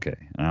say, okay,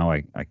 now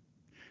I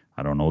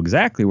don't know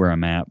exactly where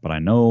I'm at, but I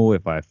know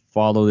if I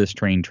follow this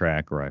train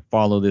track or I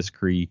follow this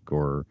creek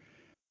or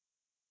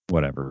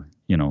whatever,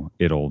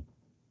 it'll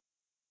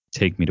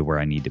take me to where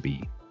I need to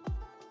be.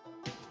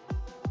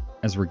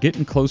 As we're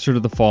getting closer to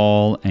the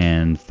fall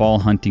and fall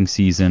hunting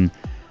season,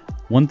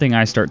 one thing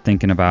I start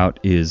thinking about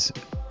is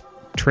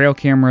trail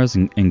cameras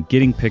and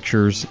getting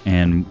pictures.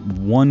 And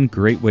one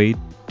great way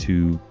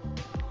to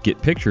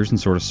get pictures and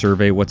sort of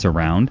survey what's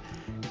around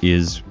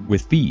is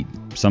with feed,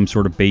 some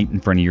sort of bait in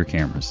front of your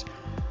cameras.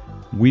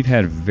 We've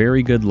had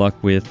very good luck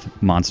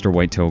with Monster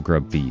Whitetail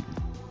Grub feed.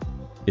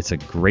 It's a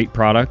great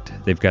product.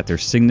 They've got their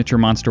signature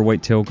Monster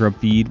Whitetail Grub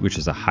feed, which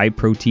is a high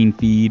protein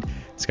feed.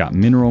 It's got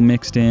mineral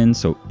mixed in,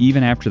 so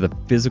even after the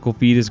physical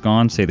feed is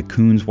gone, say the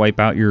coons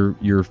wipe out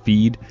your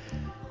feed,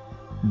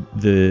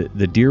 the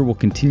deer will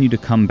continue to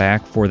come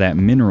back for that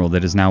mineral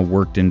that is now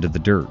worked into the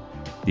dirt.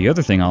 The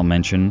other thing I'll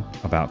mention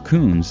about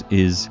coons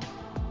is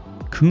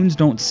coons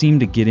don't seem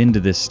to get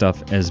into this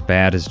stuff as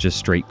bad as just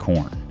straight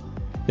corn.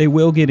 They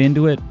will get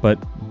into it, but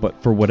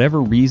for whatever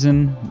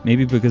reason,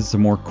 maybe because it's a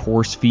more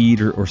coarse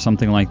feed or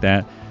something like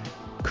that,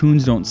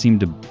 coons don't seem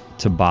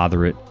to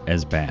bother it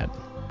as bad.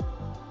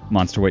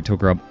 Monster Whitetail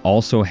Grub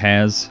also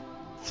has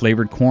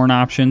flavored corn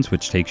options,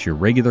 which takes your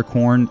regular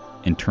corn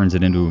and turns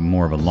it into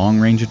more of a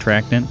long-range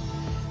attractant,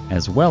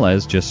 as well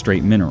as just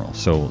straight mineral.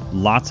 So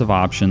lots of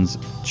options.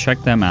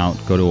 Check them out.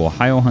 Go to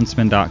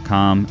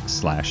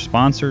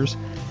ohiohuntsman.com/sponsors.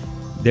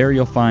 There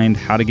you'll find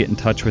how to get in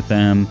touch with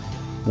them,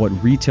 what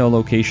retail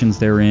locations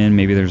they're in.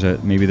 Maybe there's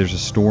a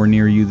store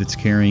near you that's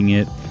carrying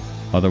it.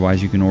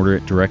 Otherwise, you can order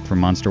it direct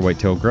from Monster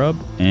Whitetail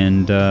Grub,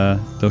 and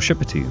they'll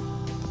ship it to you.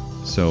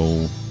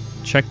 So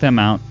check them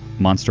out,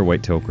 Monster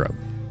Whitetail Grub.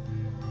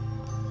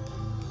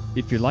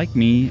 If you're like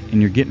me and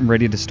you're getting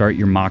ready to start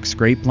your mock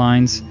scrape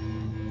lines,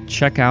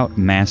 check out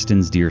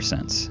Mastin's Deer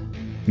Scents.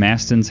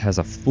 Mastin's has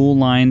a full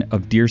line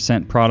of deer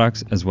scent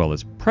products as well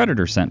as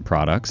predator scent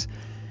products,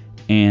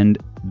 and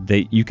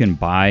you can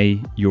buy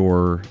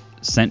your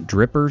scent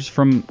drippers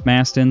from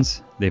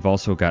Mastin's. They've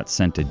also got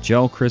scented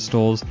gel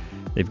crystals.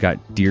 They've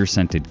got deer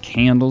scented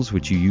candles,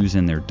 which you use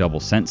in their double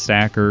scent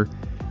stacker.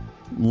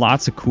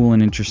 Lots of cool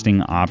and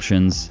interesting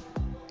options.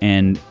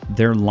 And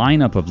their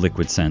lineup of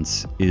liquid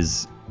scents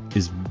is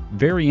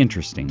very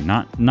interesting.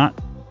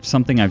 Not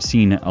something I've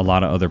seen a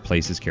lot of other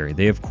places carry.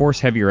 They of course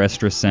have your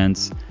estrus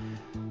scents.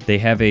 They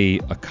have a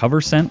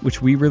cover scent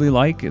which we really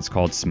like. It's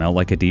called Smell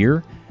Like a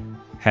Deer.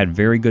 Had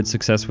very good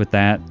success with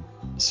that.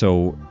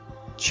 So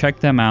check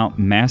them out,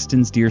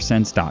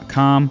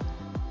 MastonsDeerScents.com.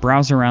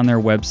 Browse around their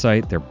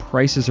website. Their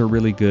prices are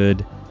really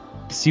good.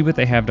 See what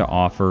they have to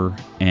offer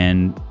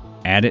and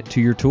add it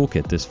to your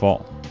toolkit this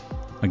fall.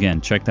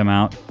 Again, check them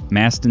out,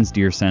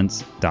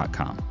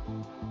 MastonsDeerScents.com.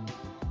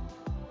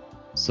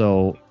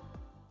 So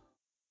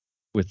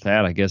with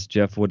that, I guess,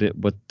 Jeff, I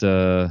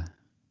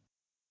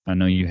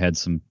know you had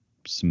some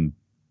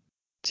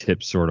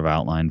tips sort of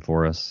outlined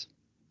for us.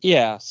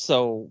 Yeah,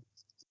 so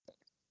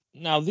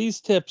now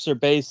these tips are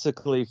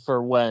basically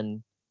for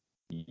when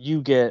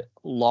you get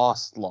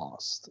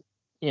lost.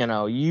 You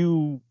know,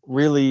 you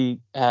really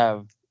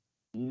have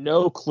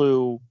no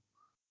clue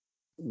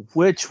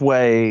which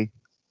way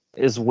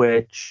is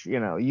which. You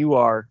know, you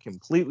are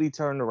completely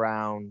turned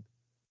around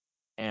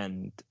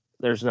and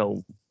there's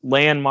no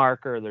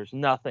landmarker, there's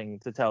nothing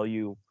to tell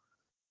you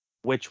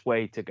which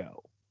way to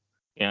go.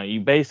 You know,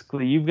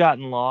 you've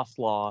gotten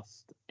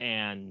lost,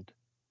 and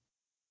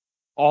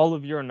all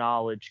of your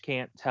knowledge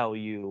can't tell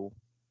you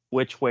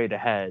which way to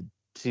head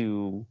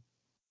to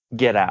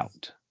get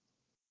out.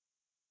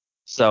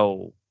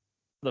 So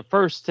the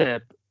first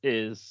tip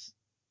is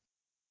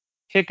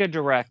pick a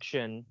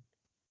direction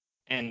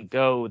and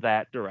go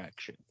that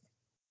direction.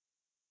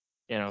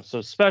 You know, so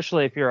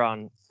especially if you're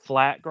on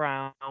flat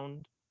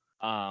ground,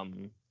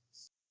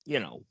 you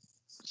know,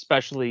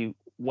 especially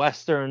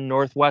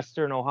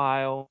northwestern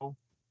Ohio.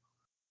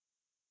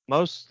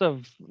 Most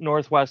of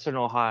northwestern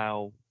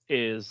Ohio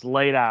is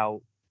laid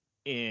out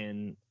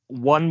in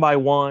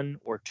 1x1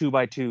 or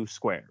 2x2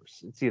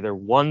 squares. It's either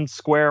 1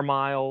 square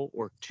mile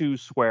or 2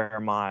 square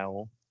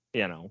mile,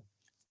 you know,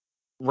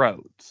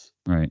 roads.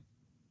 Right.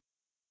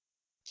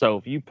 So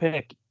if you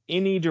pick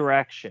any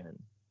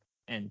direction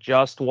and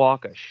just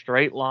walk a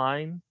straight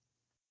line,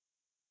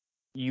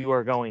 you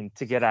are going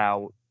to get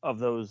out of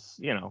those,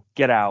 you know,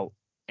 get out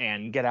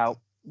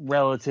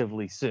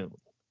relatively soon.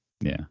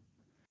 Yeah.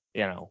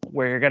 You know,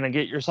 where you're going to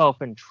get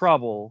yourself in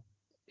trouble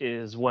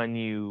is when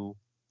you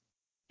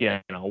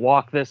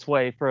walk this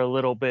way for a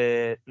little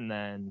bit and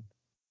then,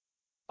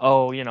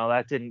 oh, you know,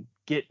 that didn't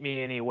get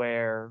me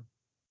anywhere,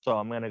 so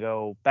I'm going to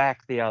go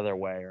back the other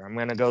way, or I'm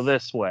going to go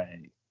this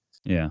way.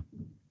 Yeah.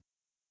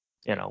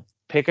 You know,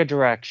 pick a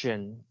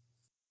direction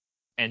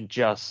and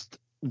just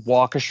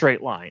walk a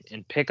straight line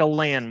and pick a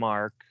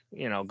landmark,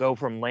 you know, go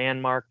from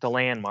landmark to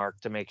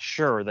landmark to make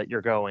sure that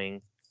you're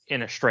going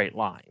in a straight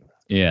line.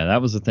 Yeah,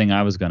 that was the thing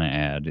I was going to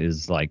add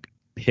is like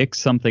pick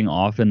something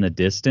off in the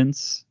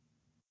distance,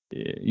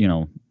 you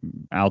know,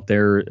 out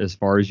there as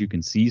far as you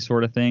can see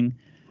sort of thing,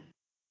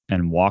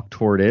 and walk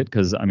toward it.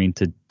 Because, I mean,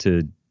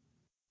 to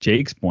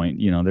Jake's point,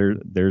 you know,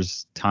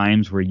 there's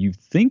times where you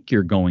think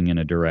you're going in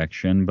a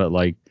direction, but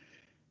like,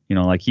 you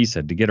know, like he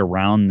said, to get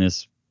around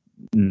this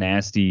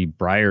nasty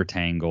briar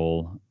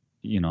tangle,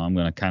 you know, I'm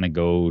going to kind of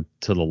go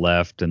to the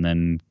left and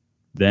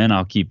then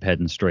I'll keep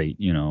heading straight,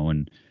 you know,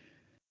 and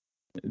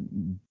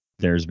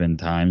there's been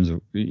times,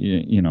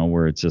 you know,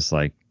 where it's just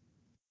like,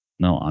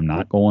 no, I'm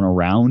not going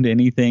around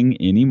anything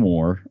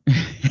anymore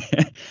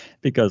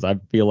because I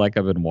feel like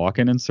I've been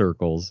walking in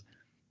circles.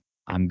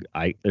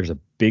 There's a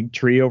big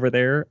tree over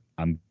there.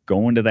 I'm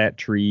going to that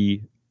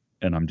tree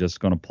and I'm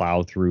just going to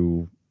plow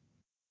through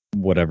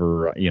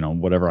whatever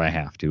I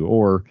have to.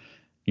 Or,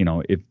 you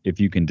know, if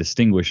you can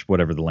distinguish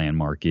whatever the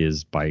landmark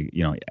is by,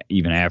 you know,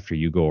 even after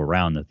you go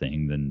around the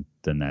thing,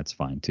 then that's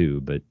fine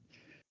too. But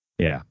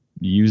yeah,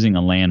 using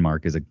a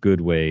landmark is a good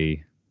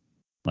way,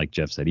 like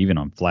Jeff said, even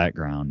on flat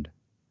ground,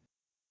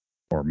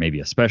 or maybe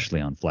especially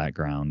on flat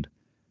ground,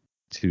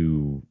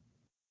 to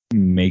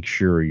make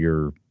sure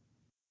you're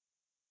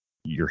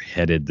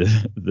headed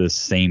the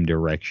same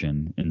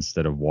direction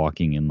instead of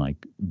walking in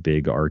like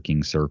big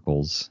arcing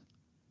circles.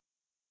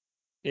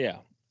 Yeah.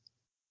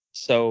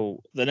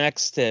 So the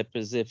next tip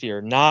is, if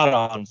you're not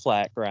on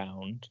flat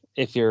ground,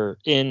 if you're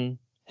in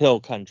hill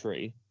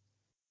country,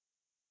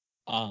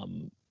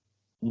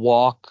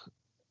 walk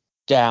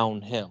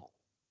downhill,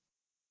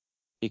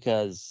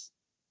 because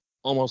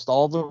almost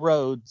all the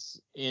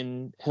roads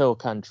in hill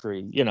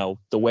country, you know,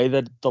 the way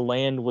that the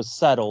land was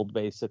settled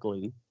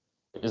basically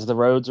is the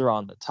roads are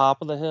on the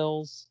top of the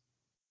hills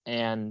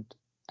and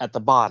at the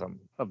bottom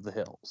of the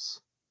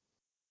hills.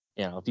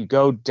 You know, if you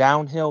go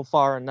downhill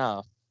far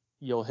enough,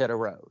 you'll hit a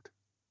road.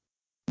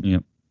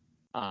 Yep.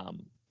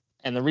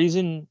 And the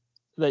reason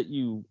that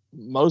you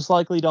most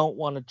likely don't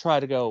want to try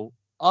to go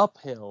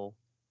uphill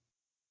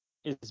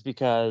is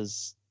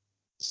because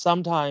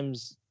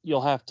sometimes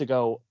you'll have to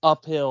go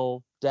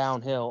uphill,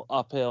 downhill,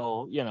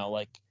 uphill, you know,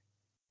 like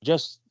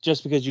just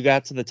because you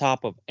got to the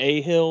top of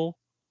a hill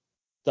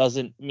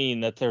doesn't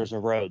mean that there's a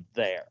road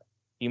there.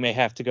 You may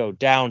have to go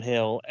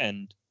downhill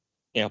and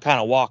kind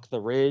of walk the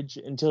ridge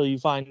until you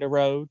find a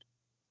road.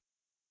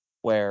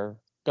 Where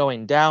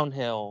going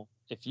downhill,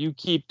 if you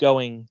keep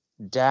going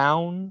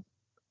down,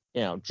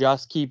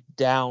 just keep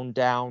down,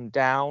 down,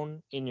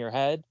 down in your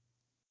head,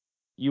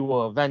 you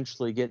will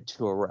eventually get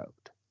to a road.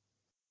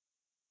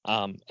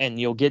 And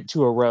you'll get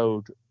to a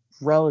road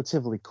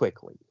relatively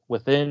quickly,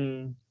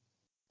 within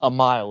a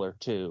mile or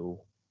two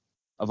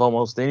of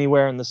almost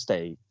anywhere in the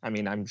state. I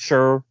mean, I'm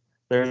sure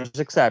there's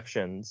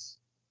exceptions,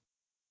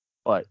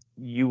 but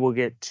you will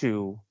get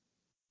to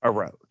a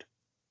road.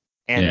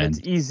 And it's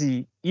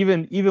easy,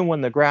 even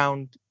when the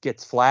ground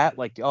gets flat,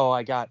 like,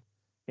 I got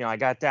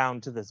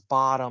down to this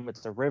bottom,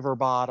 it's a river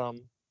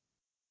bottom.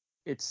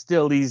 It's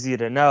still easy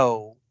to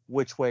know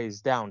which way is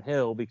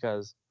downhill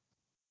because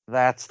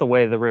that's the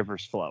way the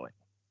river's flowing.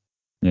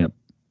 Yep.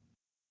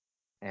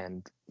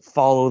 And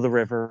follow the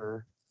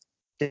river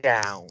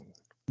down.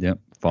 Yep.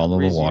 Follow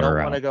the water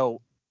out.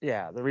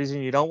 The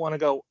reason you don't want to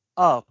go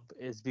up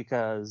is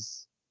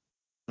because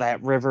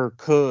that river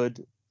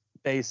could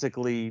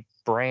basically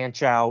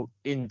branch out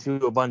into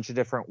a bunch of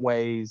different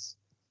ways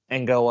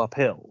and go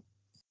uphill.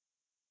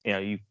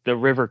 The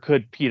river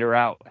could peter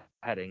out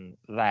heading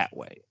that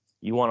way.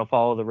 You want to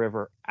follow the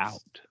river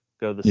out.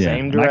 Go the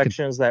same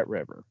direction as that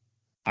river.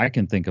 I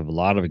can think of a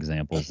lot of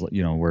examples,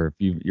 where if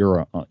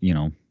you're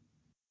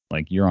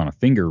like you're on a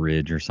finger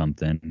ridge or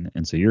something,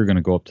 and so you're going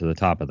to go up to the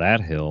top of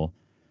that hill.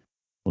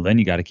 Well, then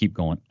you got to keep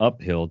going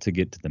uphill to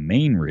get to the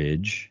main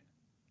ridge.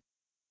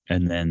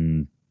 And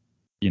then,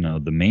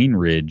 the main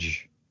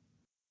ridge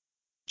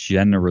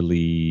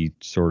generally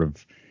sort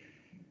of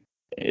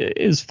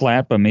is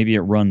flat, but maybe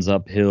it runs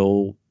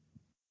uphill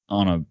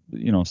on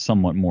a,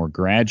 somewhat more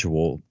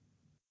gradual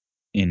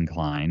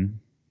incline,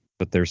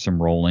 but there's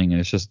some rolling, and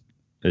it's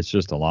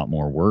just a lot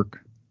more work.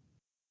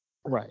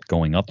 Right.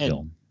 Going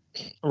uphill.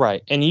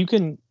 Right. And you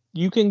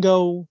can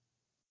go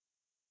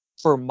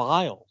for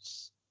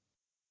miles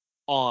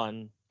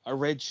on a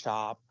ridge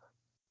top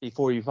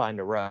before you find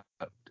a road.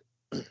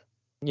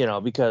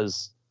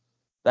 Because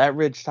that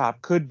ridge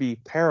top could be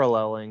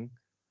paralleling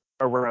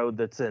a road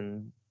that's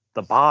in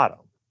the bottom.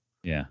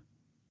 Yeah.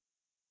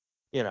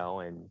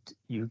 And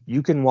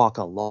you can walk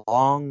a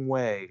long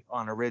way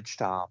on a ridge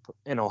top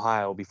in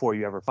Ohio before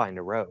you ever find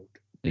a road,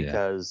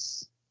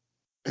 because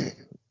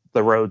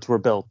the roads were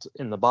built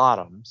in the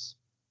bottoms,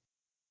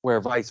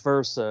 where vice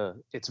versa,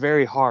 it's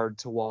very hard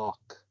to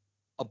walk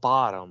a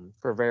bottom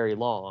for very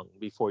long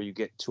before you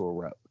get to a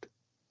road.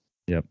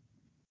 Yep.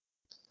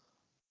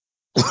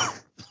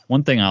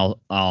 One thing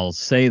I'll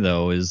say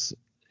though is,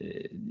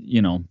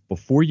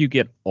 before you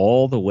get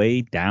all the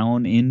way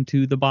down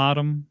into the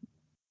bottom,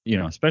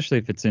 especially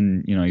if it's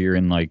in, you're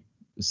in like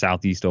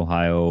Southeast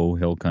Ohio,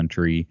 hill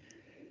country,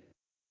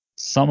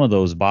 some of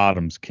those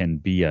bottoms can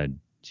be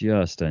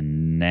just a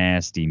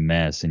nasty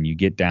mess, and you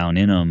get down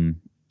in them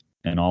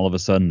and all of a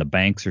sudden the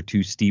banks are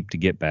too steep to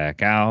get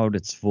back out.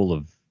 It's full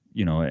of,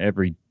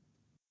 every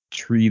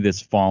tree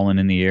that's fallen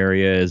in the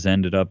area has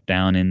ended up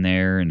down in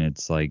there, and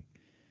it's like,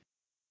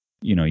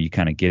 you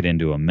kind of get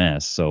into a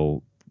mess.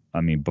 So, I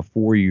mean,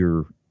 before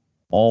you're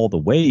all the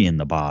way in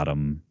the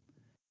bottom,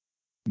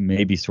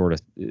 maybe sort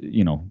of,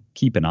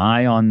 keep an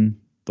eye on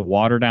the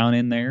water down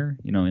in there,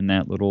 in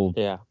that little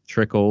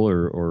trickle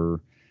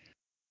or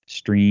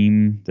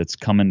stream that's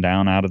coming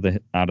down out of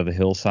the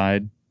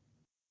hillside,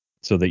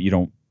 so that you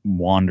don't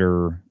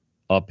wander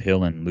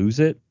uphill and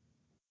lose it.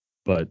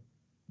 But,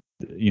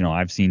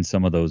 I've seen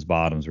some of those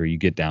bottoms where you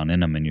get down in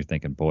them and you're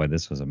thinking, boy,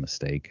 this was a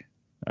mistake.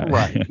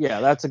 Right.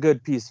 Yeah, that's a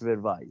good piece of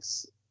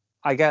advice.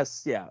 I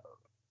guess,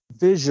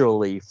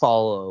 visually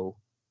follow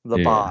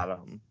the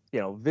bottom,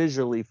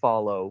 visually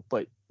follow,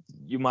 but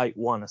you might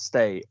want to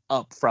stay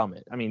up from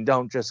it. I mean,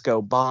 don't just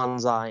go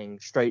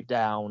bonsaiing straight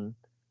down,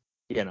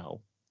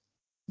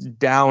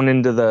 down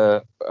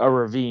into a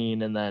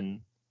ravine and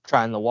then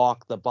trying to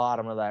walk the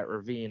bottom of that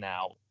ravine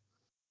out,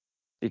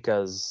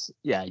 because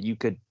you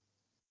could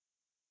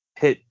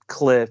hit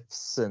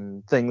cliffs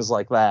and things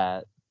like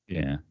that.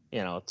 Yeah.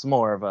 It's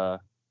more of a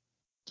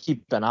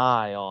keep an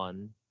eye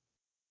on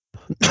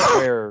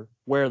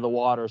where the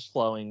water's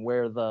flowing,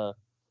 where the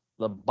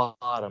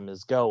bottom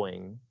is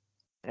going,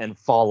 and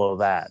follow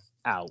that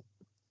out.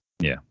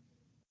 Yeah.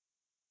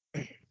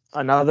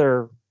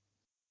 Another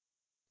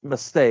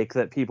mistake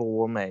that people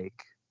will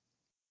make,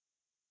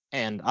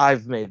 and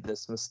I've made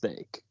this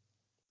mistake.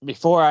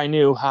 Before I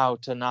knew how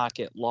to not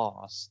get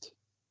lost,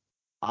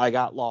 I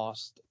got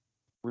lost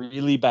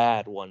really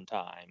bad one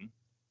time.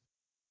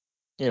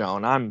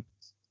 And I'm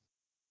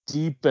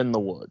deep in the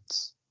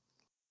woods.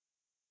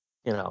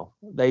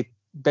 They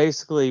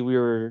basically, we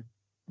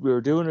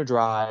were doing a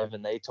drive,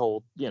 and they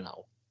told,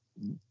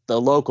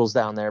 the locals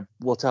down there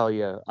will tell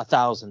you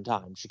 1,000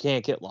 times, you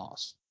can't get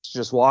lost.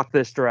 Just walk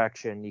this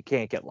direction. You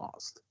can't get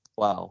lost.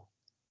 Well,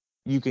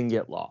 you can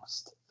get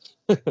lost.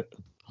 And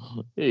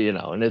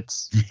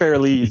it's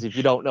fairly easy if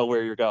you don't know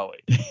where you're going.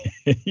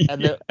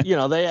 And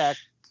they act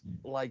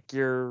like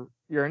you're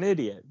an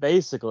idiot,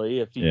 basically,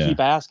 if you keep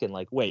asking,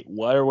 like, wait,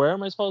 where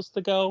am I supposed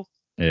to go?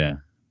 Yeah.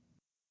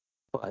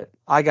 But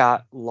I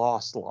got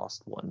lost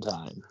one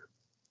time.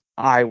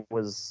 I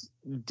was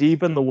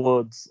deep in the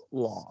woods,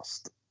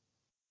 lost,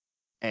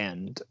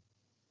 and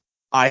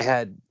I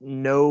had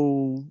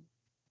no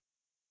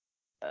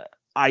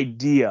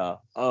idea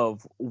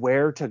of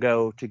where to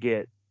go to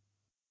get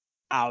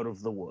out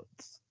of the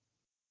woods.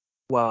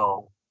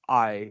 Well,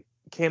 I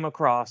came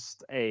across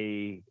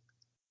a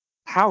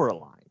power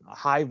line, a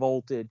high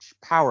voltage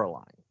power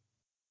line.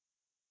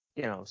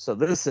 So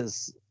this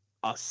is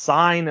a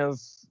sign of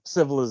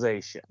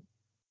civilization.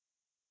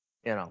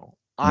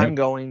 I'm Yep.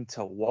 going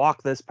to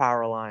walk this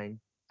power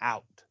line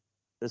out.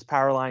 This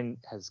power line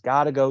has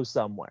got to go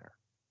somewhere.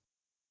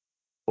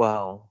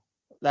 Well,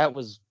 that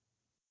was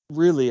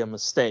really a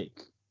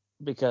mistake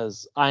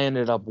because I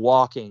ended up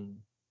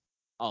walking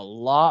a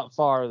lot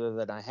farther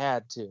than I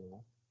had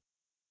to,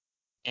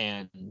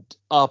 and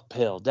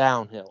uphill,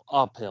 downhill,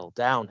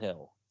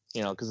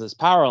 because this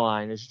power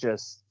line is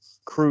just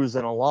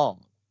cruising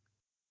along.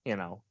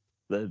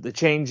 The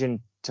change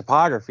in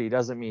topography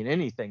doesn't mean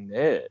anything to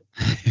it.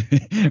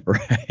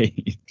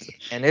 Right.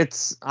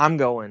 And I'm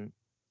going,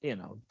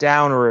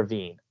 down a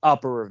ravine,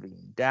 up a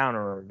ravine, down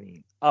a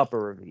ravine, up a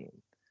ravine.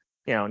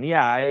 And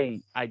yeah,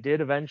 I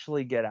did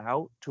eventually get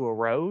out to a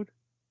road,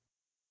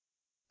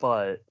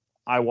 but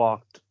I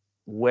walked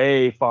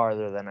way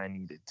farther than I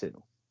needed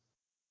to.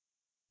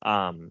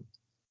 And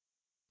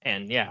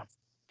yeah,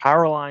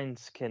 power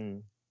lines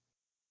can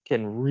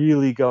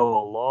really go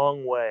a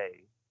long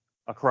way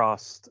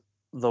across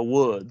the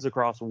woods,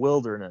 across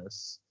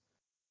wilderness,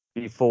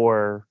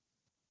 before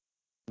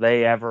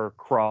they ever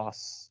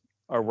cross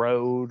a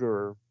road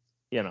or,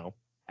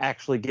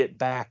 actually get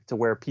back to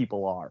where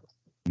people are.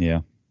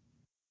 Yeah.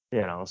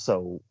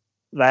 So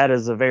that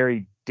is a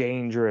very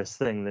dangerous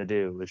thing to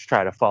do, is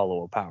try to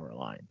follow a power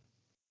line.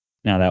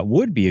 Now that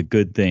would be a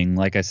good thing.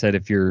 Like I said,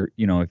 if you're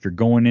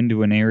going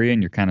into an area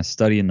and you're kind of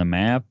studying the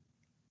map,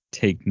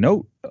 take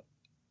note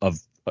of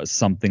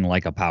something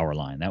like a power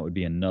line. That would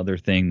be another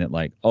thing that,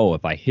 like, oh,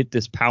 if I hit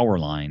this power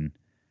line,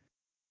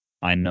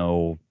 I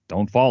know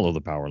don't follow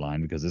the power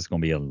line because it's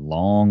going to be a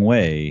long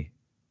way.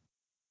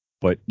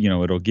 But,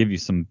 it'll give you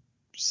some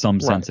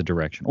sense of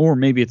direction. Or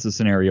maybe it's a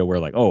scenario where,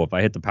 like, oh, if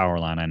I hit the power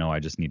line, I know I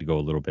just need to go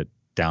a little bit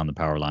down the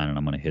power line and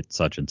I'm going to hit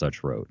such and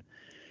such road.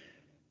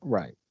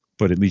 Right.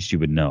 But at least you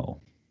would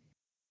know.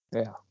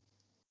 Yeah.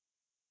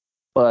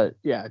 But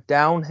yeah,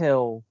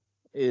 downhill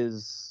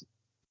is,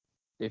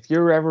 if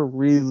you're ever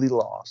really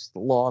lost,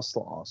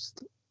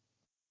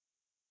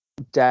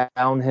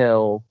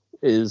 downhill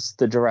is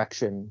the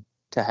direction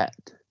to head.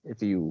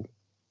 If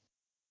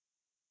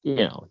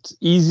it's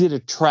easy to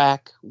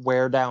track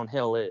where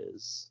downhill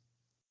is.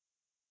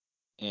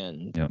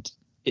 And Yep.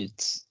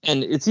 it's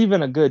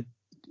even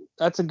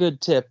that's a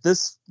good tip.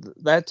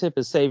 That tip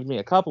has saved me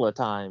a couple of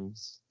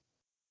times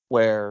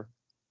where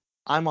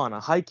I'm on a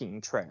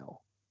hiking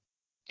trail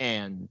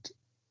and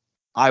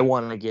I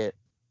want to get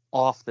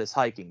off this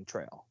hiking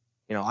trail.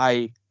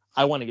 I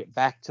want to get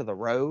back to the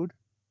road.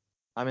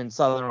 I'm in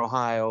Southern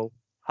Ohio,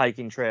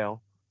 hiking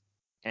trail,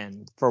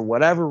 and for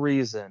whatever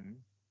reason,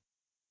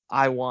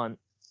 I want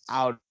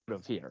out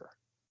of here.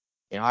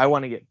 I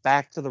want to get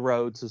back to the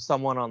road so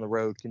someone on the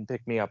road can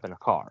pick me up in a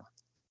car.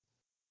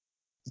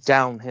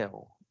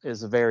 Downhill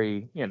is a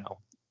very,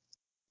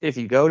 if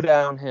you go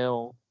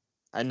downhill,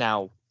 and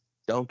now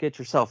don't get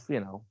yourself,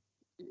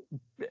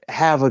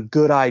 have a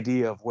good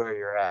idea of where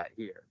you're at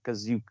here,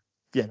 because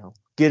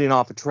getting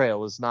off a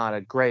trail is not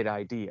a great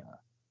idea.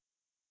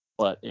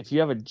 But if you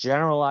have a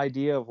general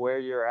idea of where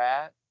you're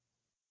at,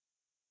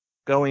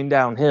 going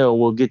downhill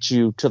will get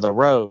you to the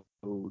road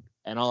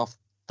and off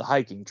the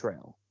hiking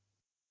trail.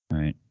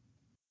 Right.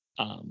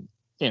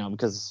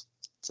 Because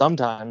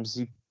sometimes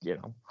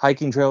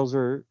hiking trails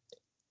are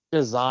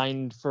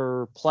designed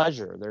for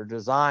pleasure. They're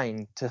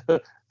designed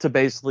to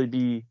basically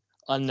be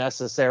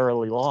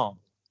unnecessarily long.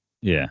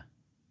 Yeah.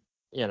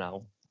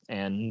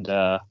 And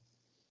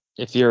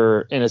if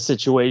you're in a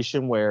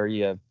situation where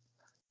you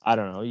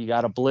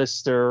got a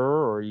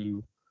blister or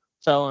you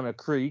fell in a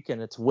creek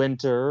and it's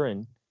winter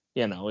and,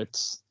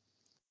 it's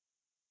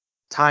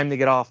time to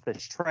get off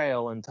this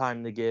trail and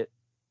time to get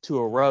to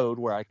a road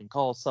where I can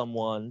call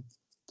someone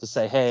to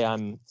say, hey,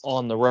 I'm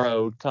on the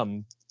road,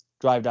 come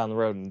drive down the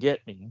road and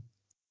get me.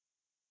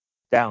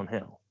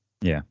 Downhill.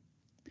 Yeah.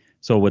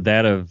 So would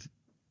that have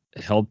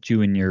helped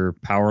you in your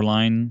power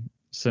line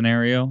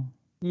scenario?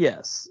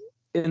 Yes.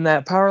 In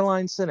that power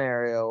line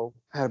scenario,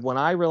 when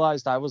I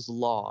realized I was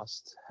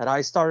lost, had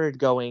I started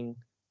going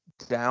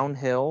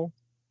downhill,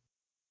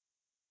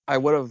 I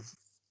would have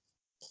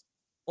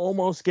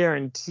almost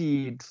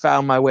guaranteed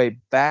found my way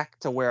back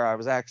to where I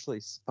was actually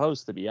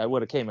supposed to be. I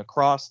would have came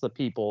across the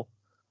people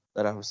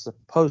that I was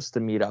supposed to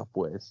meet up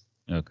with.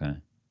 Okay.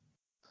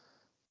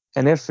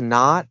 And if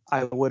not,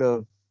 I would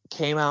have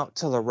came out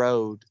to the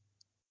road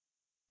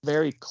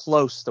very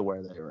close to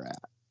where they were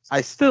at.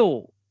 I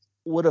still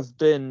would have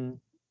been,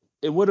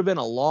 it would have been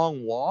a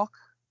long walk.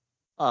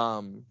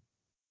 And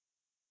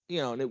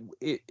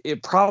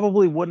it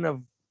probably wouldn't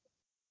have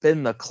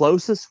been the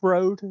closest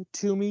road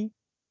to me,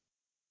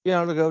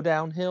 to go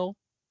downhill,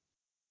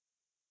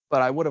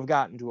 but I would have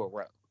gotten to a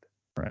road.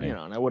 Right.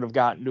 And I would have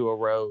gotten to a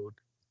road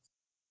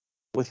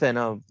within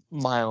a 1.5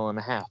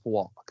 mile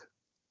walk.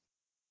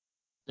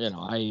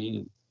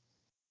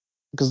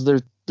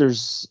 Because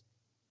there's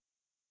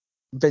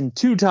been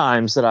 2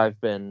 times that I've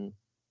been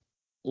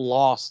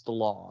lost,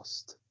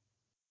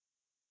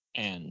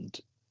 and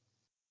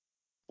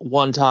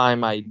one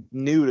time I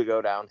knew to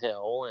go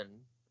downhill and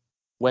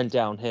went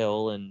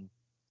downhill, and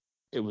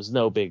it was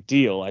no big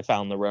deal. I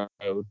found the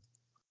road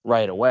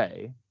right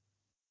away.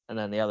 And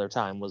then the other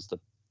time was the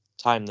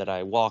time that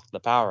I walked the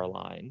power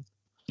line.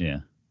 Yeah.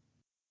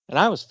 And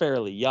I was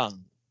fairly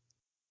young.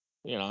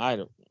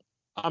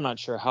 I'm not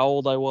sure how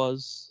old I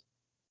was.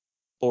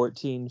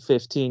 14,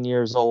 15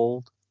 years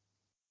old.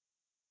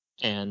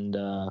 And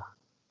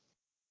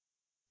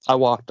I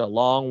walked a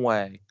long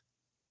way.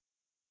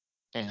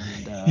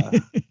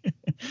 And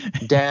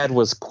Dad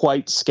was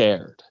quite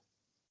scared.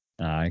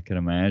 I can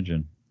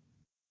imagine.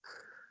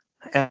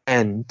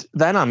 And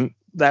then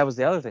that was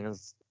the other thing,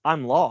 is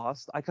I'm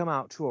lost. I come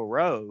out to a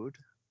road,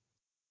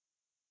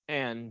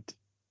 and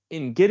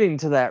in getting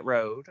to that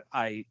road,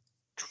 I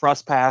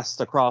trespassed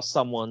across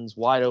someone's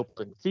wide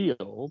open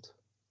field.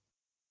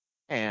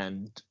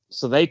 And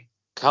so they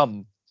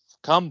come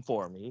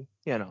for me,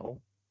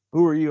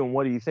 who are you and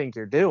what do you think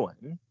you're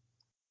doing?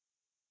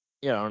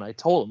 And I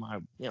told them,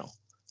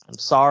 I'm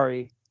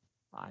sorry.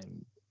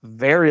 I'm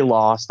very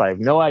lost. I have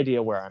no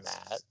idea where I'm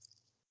at.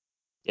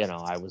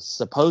 I was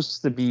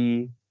supposed to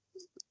be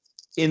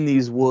in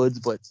these woods,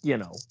 but,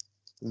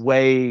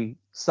 way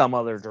some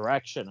other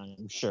direction,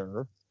 I'm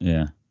sure.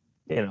 Yeah.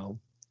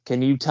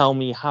 Can you tell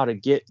me how to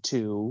get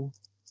to?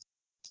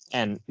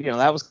 And,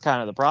 that was kind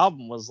of the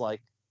problem, was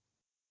like,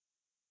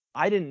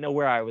 I didn't know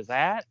where I was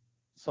at.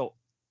 So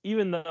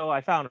even though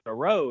I found a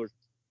road,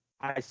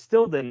 I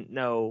still didn't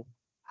know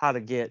how to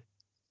get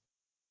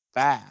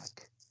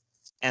back.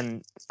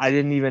 And I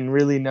didn't even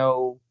really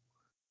know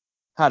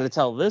how to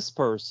tell this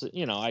person.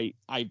 I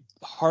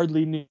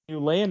hardly knew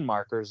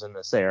landmarkers in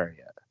this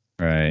area.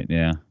 Right.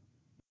 Yeah.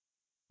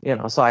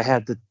 So I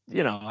had to,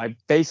 I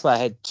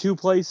had 2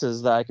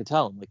 places that I could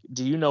tell them. Like,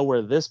 do you know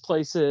where this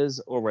place is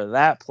or where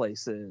that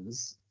place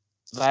is?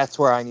 That's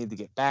where I need to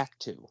get back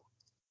to.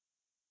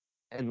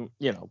 And,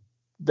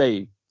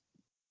 they,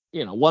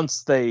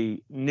 once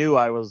they knew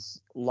I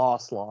was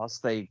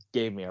lost, they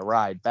gave me a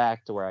ride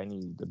back to where I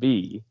needed to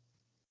be.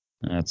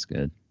 That's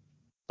good.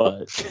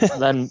 But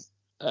then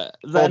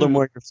told them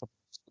where you're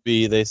supposed to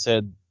be. They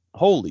said,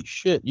 "Holy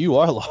shit, you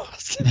are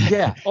lost."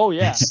 Yeah. Oh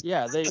yeah.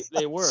 Yeah.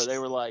 They were. They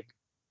were like,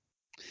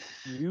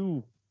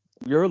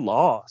 "You're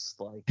lost."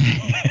 Like,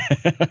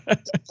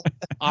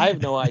 I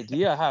have no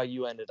idea how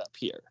you ended up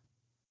here.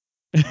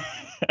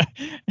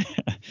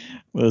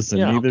 Listen,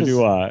 neither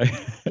do I.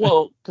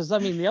 Well, because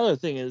the other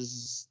thing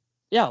is,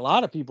 a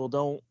lot of people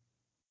don't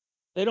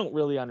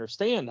really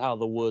understand how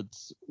the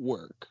woods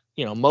work.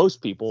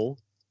 Most people,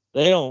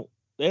 they don't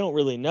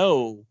really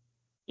know.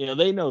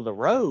 They know the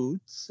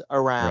roads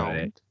around,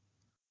 right.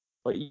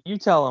 But you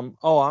tell them,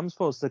 "Oh, I'm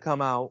supposed to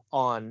come out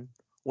on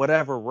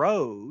whatever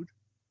road,"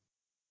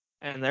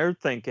 and they're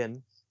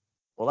thinking,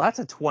 "Well, that's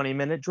a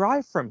 20-minute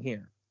drive from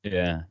here."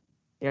 Yeah.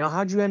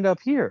 How'd you end up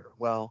here?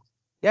 Well,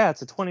 yeah,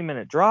 it's a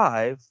 20-minute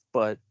drive,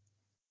 but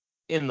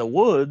in the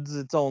woods,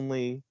 it's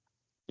only,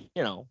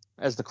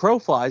 as the crow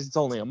flies, it's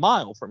only a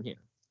mile from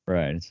here.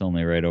 Right. It's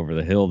only right over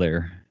the hill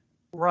there.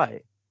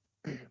 Right.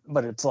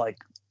 But it's like,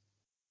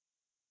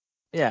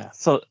 yeah.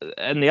 So,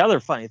 and the other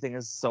funny thing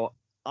is, so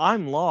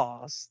I'm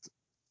lost.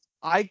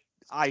 I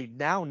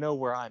now know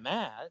where I'm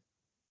at,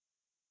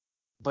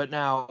 but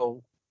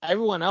now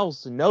everyone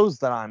else knows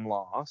that I'm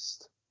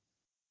lost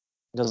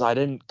because I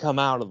didn't come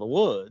out of the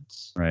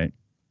woods. Right.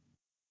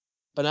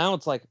 But now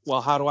it's like, well,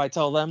 how do I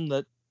tell them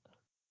that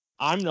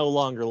I'm no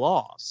longer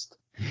lost?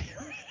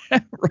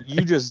 Right.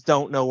 You just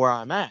don't know where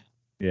I'm at.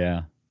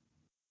 Yeah.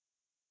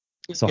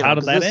 So how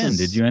did that end?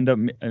 Did you end up?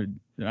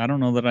 I don't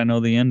know that I know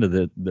the end of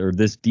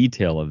this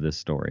detail of this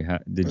story.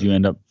 Did you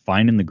end up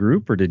finding the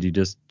group, or did you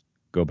just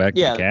go back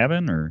to the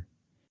cabin, or?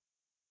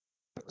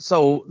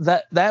 So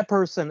that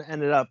person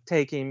ended up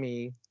taking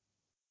me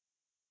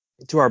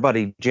to our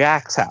buddy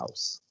Jack's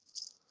house.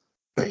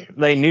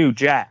 They knew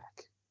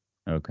Jack.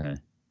 Okay.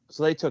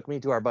 So they took me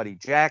to our buddy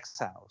Jack's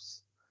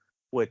house,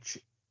 which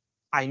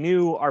I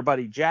knew our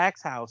buddy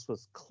Jack's house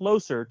was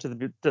closer to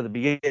the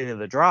beginning of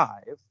the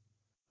drive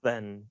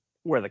than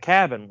where the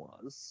cabin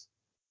was.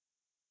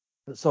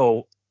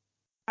 So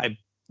I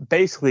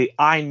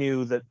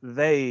knew that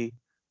they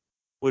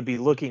would be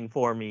looking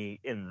for me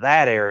in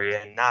that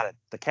area and not at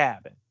the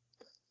cabin.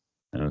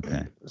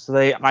 Okay. So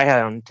I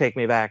had them take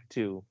me back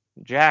to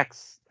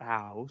Jack's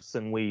house,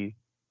 and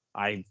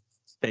I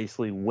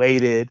basically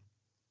waited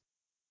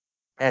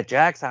at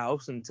Jack's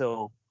house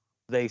until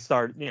they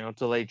started,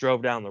 until they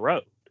drove down the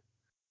road.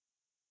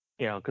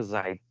 Because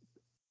I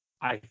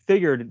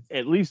figured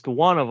at least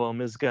one of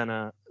them is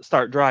gonna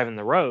start driving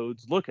the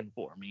roads looking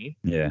for me.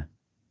 Yeah.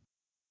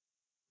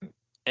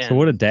 And so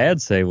what did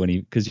Dad say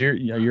because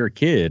you're a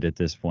kid at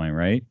this point,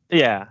 right?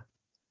 Yeah.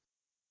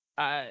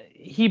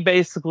 He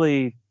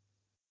basically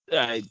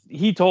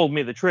he told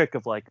me the trick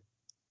of like,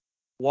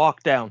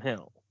 walk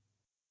downhill.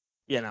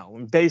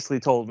 And basically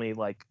told me,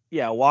 like,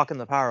 yeah, walking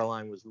the power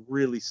line was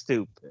really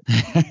stupid.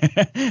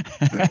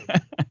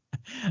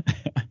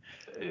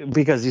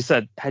 Because he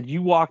said, had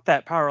you walked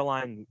that power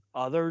line the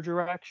other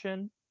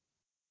direction,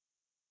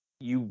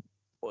 you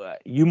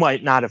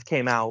might not have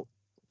came out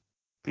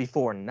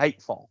before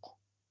nightfall.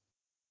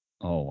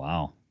 Oh,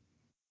 wow.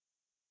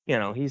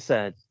 He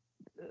said,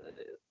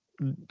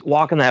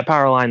 walking that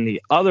power line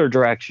the other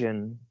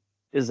direction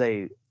is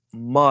a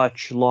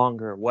much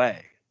longer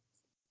way.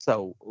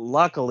 So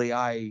luckily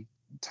I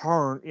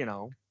turned,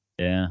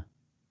 Yeah.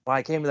 when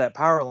I came to that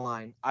power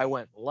line, I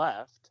went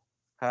left.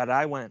 Had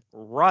I went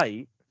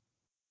right,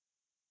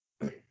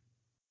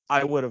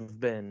 I would have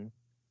been,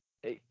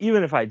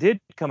 even if I did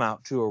come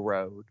out to a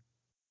road,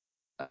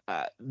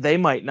 they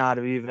might not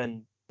have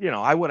even,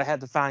 I would have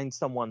had to find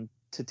someone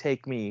to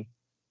take me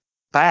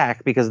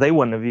back because they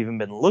wouldn't have even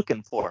been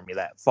looking for me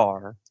that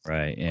far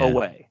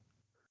away.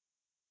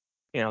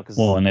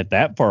 Well, and at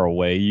that far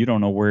away, you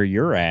don't know where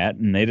you're at,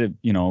 and they'd,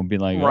 be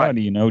like, oh,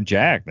 do you know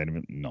Jack? They'd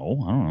be,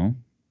 no, I don't know.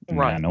 I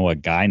mean, I know a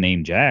guy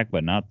named Jack,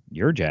 but not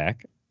your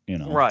Jack,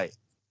 Right.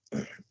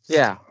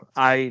 Yeah,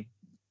 I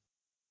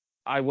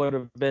would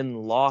have been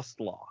lost,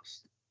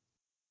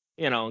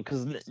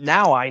 because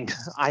now I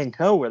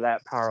know where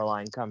that power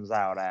line comes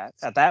out at.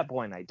 At that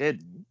point, I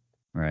didn't.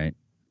 Right.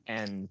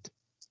 And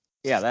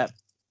yeah, that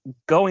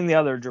going the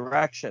other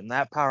direction,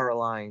 that power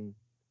line,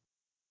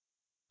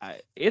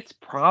 it's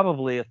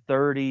probably a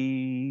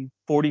 30,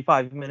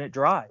 45-minute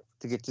drive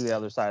to get to the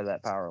other side of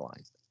that power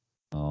line.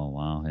 Oh,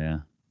 wow, yeah.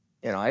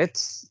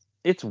 It's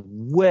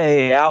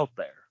way out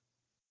there,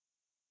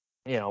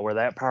 where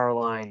that power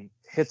line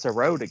hits a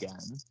road again.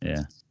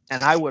 Yeah.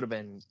 And I would have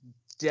been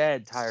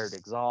dead tired,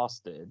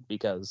 exhausted,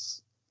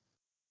 because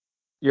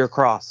you're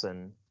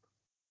crossing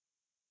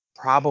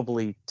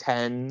probably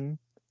 10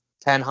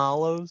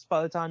 hollows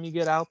by the time you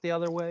get out the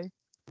other way.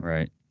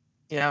 Right.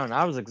 And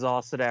I was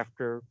exhausted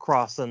after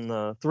crossing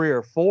the 3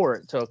 or 4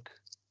 it took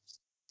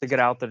to get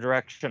out the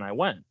direction I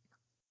went.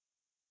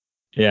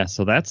 Yeah,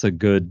 so that's a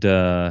good,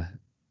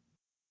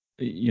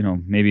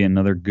 maybe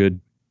another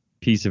good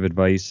piece of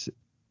advice.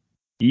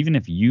 Even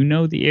if you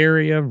know the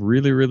area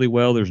really, really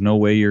well, there's no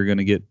way you're going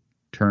to get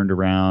turned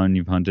around.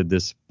 You've hunted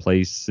this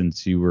place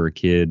since you were a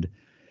kid.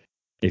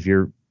 If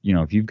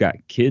if you've got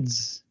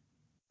kids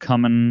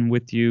coming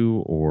with you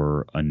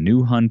or a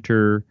new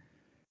hunter,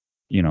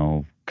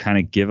 kind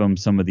of give them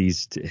some of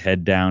these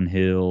head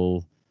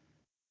downhill.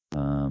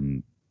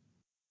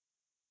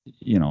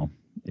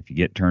 If you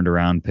get turned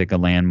around, pick a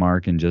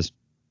landmark and just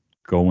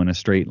go in a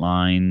straight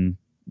line.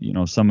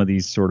 Some of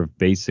these sort of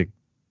basic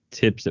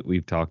tips that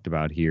we've talked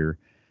about here,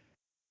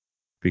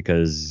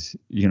 because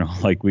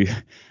like we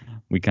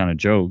kind of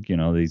joke,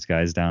 these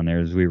guys down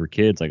there as we were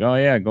kids, like, oh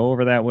yeah, go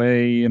over that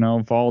way,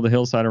 follow the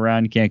hillside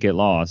around, you can't get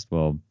lost.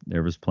 Well,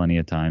 there was plenty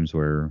of times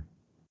where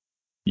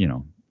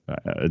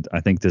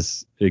I think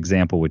this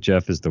example with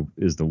Jeff is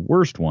the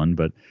worst one,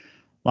 but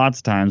lots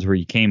of times where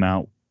you came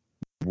out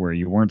where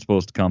you weren't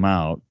supposed to come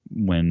out,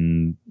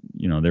 when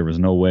there was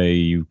no way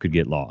you could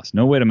get lost,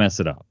 no way to mess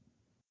it up.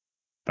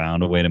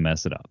 Found a way to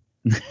mess it up.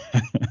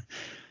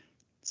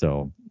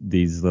 So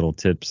these little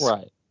tips,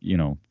 right,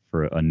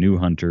 for a new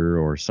hunter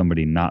or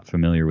somebody not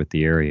familiar with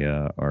the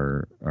area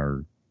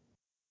are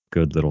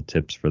good little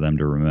tips for them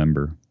to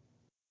remember.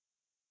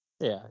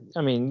 Yeah,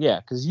 I mean, yeah,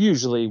 because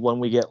usually when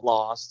we get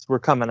lost, we're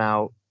coming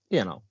out,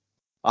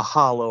 a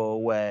hollow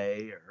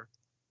away or,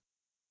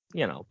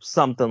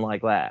 something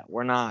like that.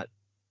 We're not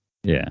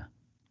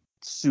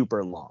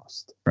super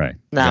lost. Right.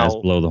 Now, you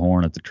guys blow the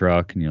horn at the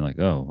truck and you're like,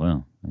 oh,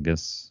 well, I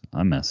guess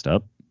I messed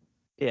up.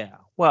 Yeah.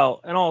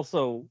 Well, and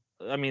also,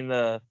 I mean,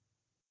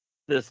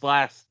 this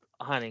last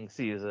hunting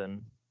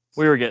season,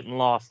 we were getting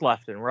lost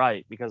left and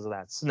right because of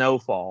that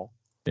snowfall.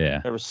 Yeah.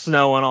 There was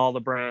snow on all the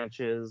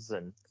branches,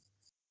 and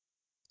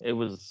it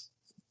was,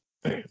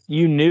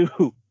 you knew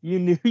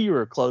you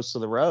were close to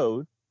the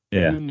road.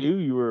 Yeah. You knew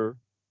you were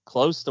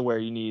close to where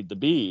you needed to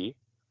be,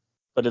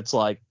 but it's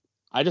like,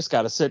 I just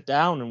got to sit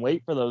down and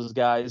wait for those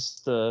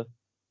guys to,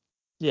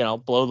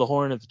 blow the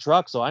horn at the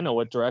truck so I know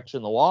what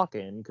direction to walk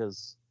in,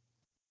 because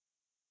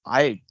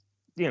I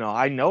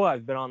know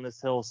I've been on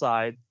this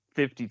hillside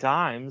 50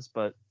 times,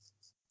 but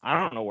I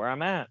don't know where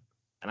I'm at,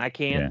 and I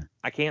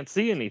can't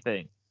see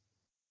anything.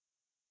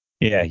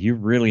 Yeah, you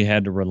really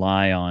had to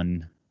rely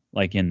on,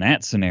 like in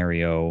that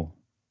scenario,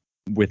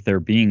 with there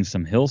being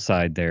some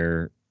hillside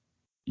there,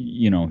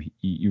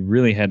 you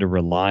really had to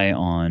rely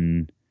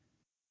on,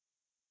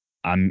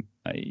 I'm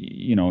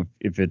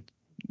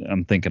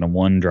thinking of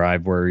one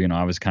drive where,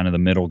 I was kind of the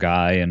middle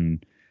guy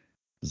and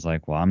was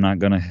like, well, I'm not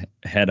going to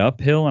head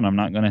uphill and I'm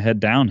not going to head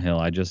downhill.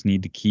 I just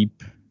need to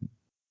keep,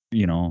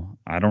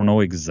 I don't know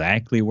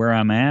exactly where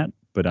I'm at,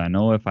 but I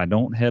know if I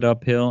don't head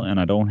uphill and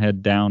I don't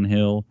head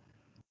downhill,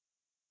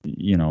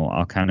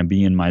 I'll kind of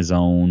be in my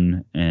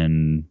zone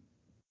and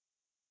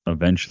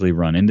eventually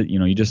run into,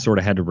 you just sort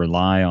of had to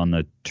rely on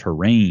the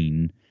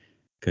terrain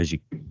because you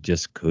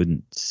just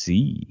couldn't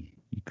see.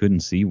 You couldn't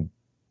see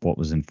what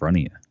was in front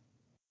of you.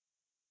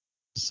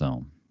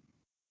 So,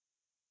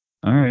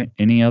 All right.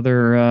 Any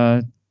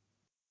other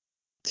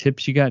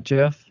tips you got,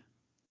 Jeff?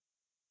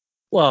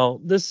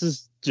 Well, this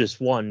is just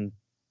one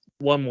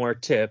more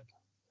tip.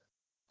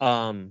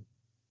 Don't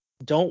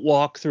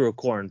walk through a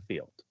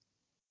cornfield.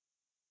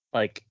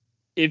 Like,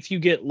 if you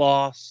get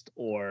lost,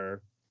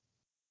 or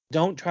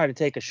don't try to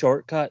take a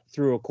shortcut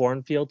through a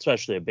cornfield,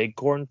 especially a big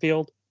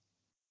cornfield,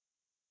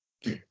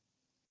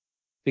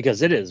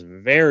 because it is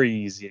very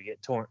easy to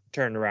get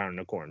turned around in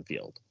a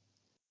cornfield.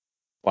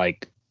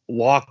 Like,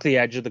 walk the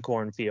edge of the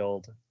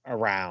cornfield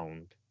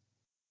around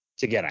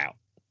to get out,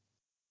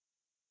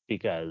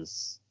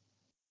 because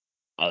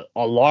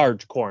a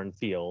large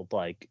cornfield,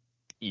 like,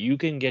 you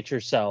can get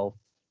yourself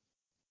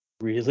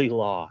really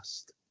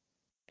lost.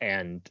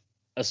 And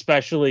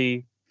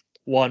especially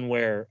one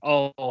where,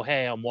 oh,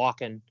 hey, I'm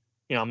walking,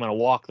 I'm going to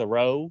walk the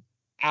row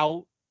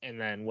out, and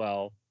then,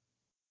 well,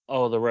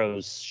 the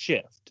rows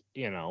shift,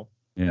 Yeah.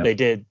 They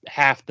did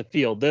half the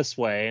field this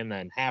way and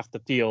then half the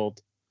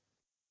field,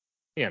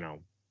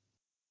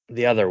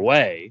 the other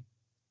way.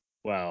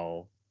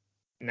 Well,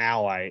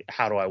 now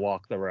how do I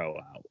walk the row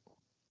out?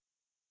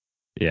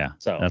 Yeah.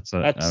 So that's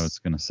what I was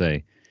going to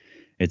say.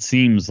 It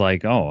seems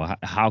like,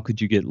 how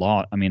could you get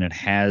lost? I mean, it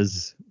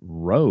has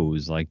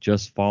rows, like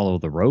just follow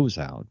the rows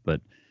out.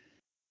 But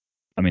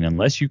I mean,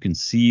 unless you can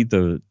see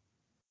the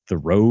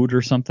road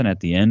or something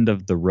at the end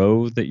of the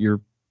row that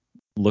you're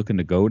looking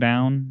to go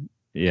down.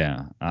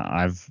 Yeah,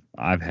 I've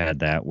had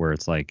that where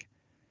it's like,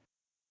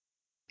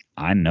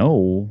 I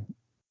know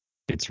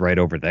it's right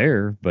over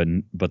there,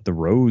 but the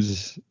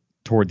rows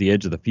toward the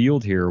edge of the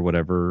field here or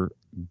whatever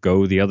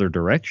go the other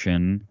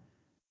direction,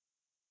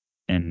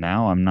 and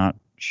now I'm not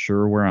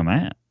sure where I'm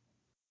at.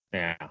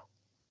 Yeah.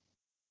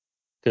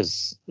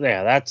 Because,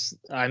 that's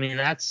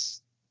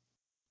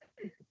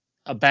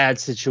a bad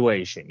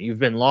situation. You've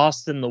been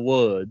lost in the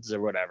woods or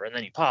whatever, and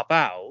then you pop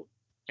out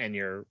and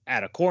you're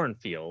at a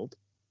cornfield,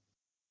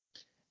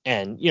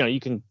 and you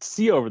can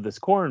see over this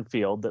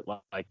cornfield that,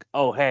 like,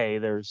 oh, hey,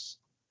 there's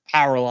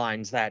power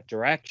lines that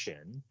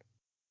direction,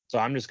 so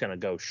I'm just going to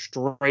go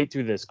straight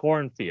through this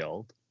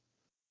cornfield.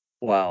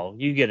 Well,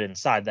 you get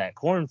inside that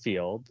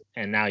cornfield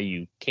and now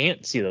you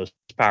can't see those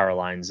power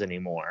lines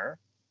anymore,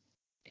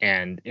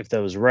 and if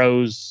those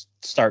rows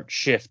start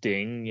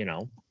shifting,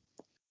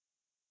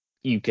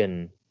 you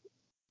can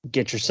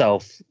get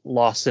yourself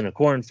lost in a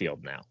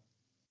cornfield now.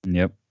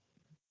 Yep.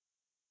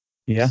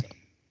 Yeah.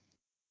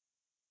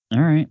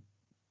 All right.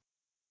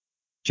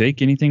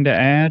 Jake, anything to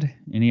add?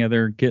 Any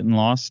other getting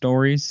lost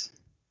stories?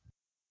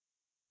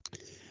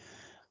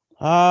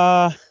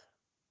 I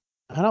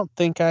don't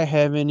think I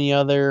have any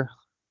other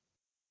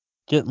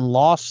getting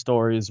lost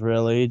stories,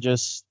 really.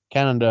 Just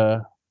kind of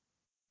to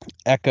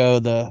echo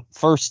the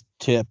first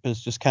tip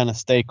is just kind of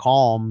stay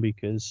calm,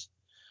 because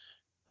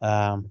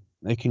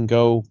it can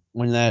go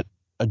when that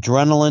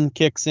adrenaline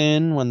kicks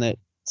in, when that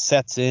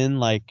sets in,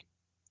 like,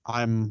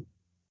 I'm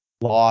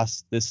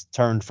lost. This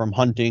turned from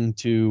hunting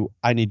to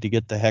I need to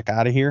get the heck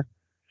out of here.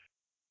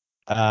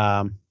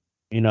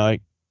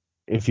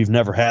 If you've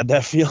never had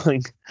that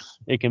feeling,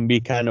 it can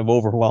be kind of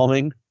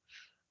overwhelming.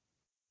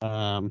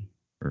 For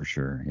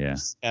sure, yeah.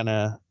 Just kind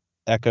of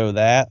echo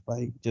that,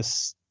 like,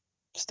 just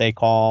stay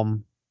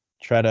calm.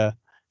 Try to,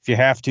 if you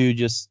have to,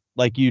 just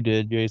like you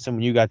did, Jason,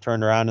 when you got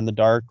turned around in the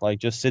dark, like,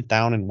 just sit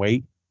down and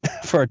wait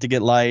for it to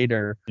get light,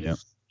 or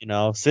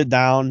sit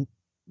down,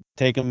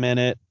 take a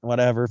minute,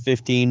 whatever,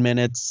 15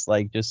 minutes,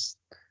 like, just,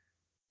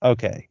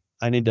 okay,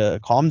 I need to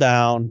calm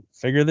down,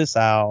 figure this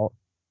out.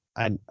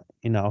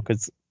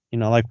 Because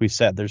like we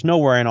said, there's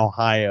nowhere in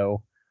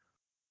Ohio,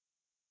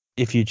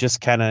 if you just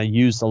kind of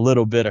use a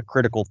little bit of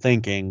critical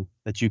thinking,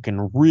 that you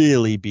can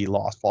really be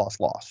lost. I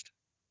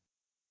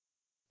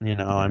mean,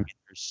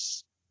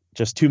 there's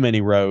just too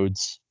many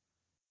roads.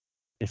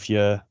 If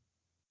you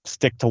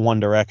stick to one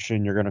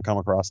direction, you're going to come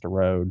across the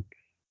road.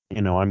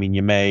 I mean,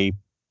 you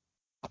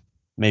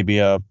maybe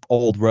a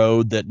old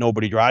road that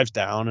nobody drives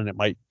down, and it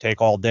might take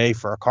all day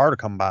for a car to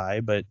come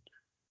by, but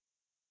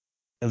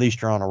at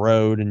least you're on a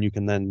road and you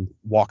can then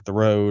walk the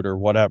road or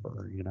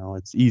whatever.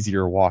 It's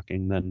easier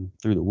walking than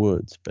through the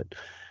woods. But,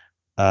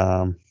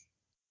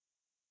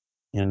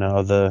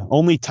 the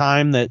only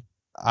time that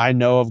I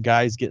know of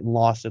guys getting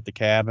lost at the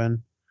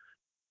cabin,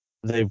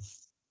 they've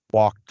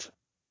walked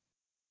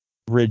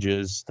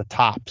ridges, the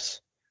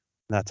tops,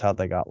 and that's how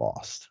they got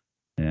lost.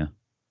 Yeah.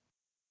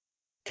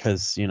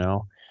 Because,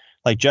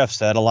 like Jeff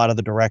said, a lot of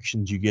the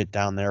directions you get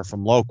down there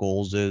from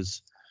locals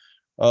is,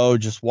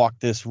 just walk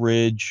this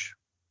ridge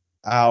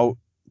out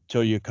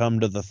till you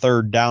come to the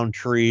third down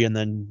tree and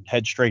then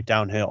head straight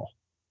downhill.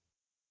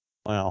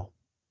 Well,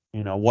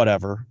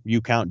 whatever.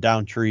 You count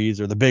down trees,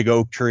 or the big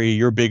oak tree.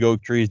 Your big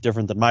oak tree is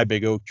different than my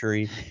big oak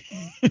tree.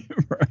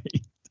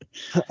 Right.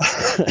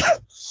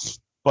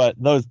 But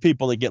those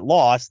people that get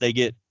lost, they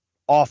get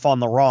off on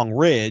the wrong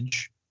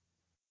ridge,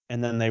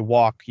 and then they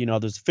walk,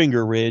 there's a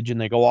finger ridge,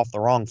 and they go off the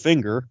wrong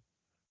finger,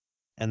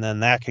 and then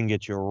that can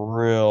get you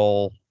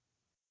real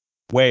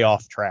way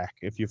off track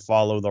if you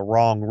follow the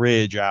wrong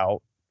ridge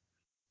out.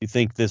 You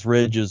think this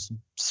ridge is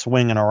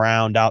swinging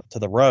around out to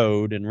the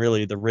road, and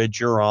really the ridge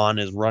you're on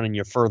is running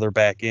you further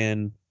back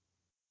in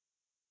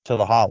to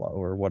the hollow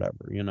or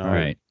whatever,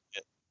 Right.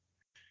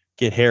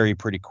 Get hairy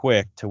pretty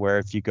quick, to where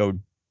if you go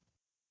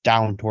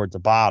down towards the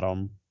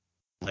bottom,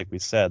 like we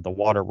said, the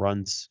water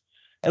runs,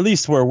 at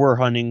least where we're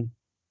hunting,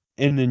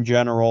 in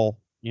general,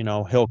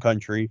 hill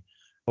country,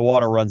 the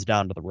water runs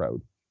down to the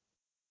road.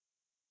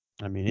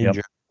 I mean, in Yep.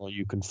 general,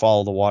 you can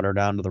follow the water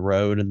down to the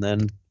road and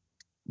then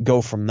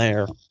go from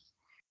there.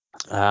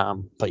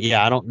 But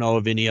yeah, I don't know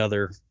of any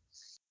other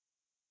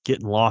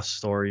getting lost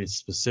stories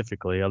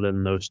specifically other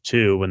than those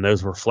two, when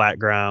those were flat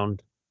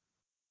ground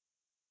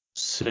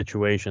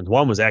situations.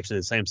 One was actually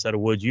the same set of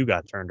woods you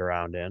got turned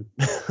around in.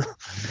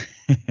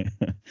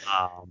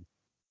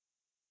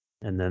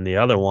 And then the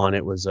other one,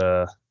 it was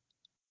a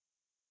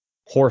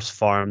horse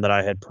farm that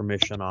I had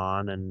permission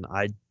on, and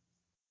I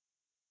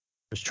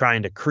was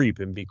trying to creep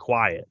and be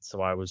quiet. So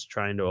I was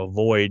trying to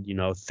avoid,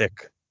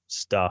 thick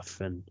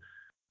stuff, and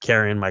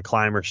carrying my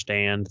climber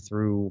stand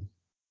through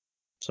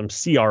some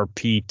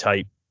CRP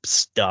type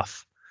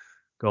stuff,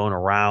 going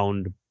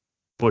around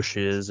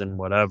bushes and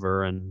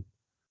whatever. And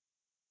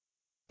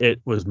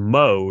it was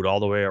mowed all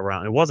the way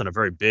around. It wasn't a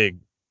very big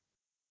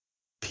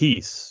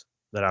piece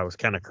that I was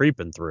kind of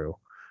creeping through.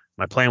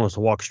 My plan was to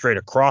walk straight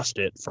across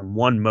it from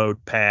one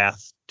mowed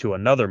path to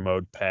another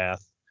mowed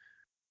path.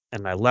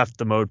 And I left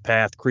the mowed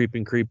path,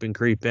 creeping,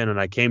 and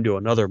I came to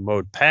another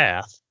mowed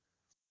path,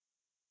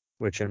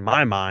 which in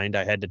my mind,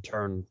 I had to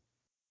turn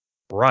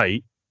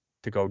right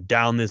to go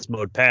down this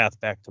mowed path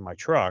back to my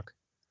truck.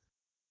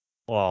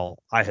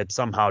 Well, I had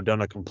somehow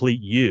done a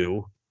complete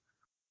U.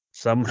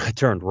 So when I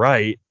turned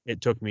right,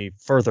 it took me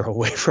further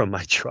away from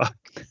my truck.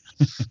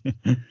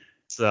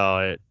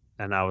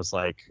 And I was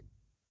like,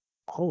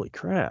 holy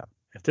crap.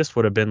 If this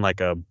would have been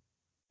like on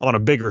a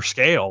bigger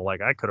scale,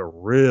 like I could have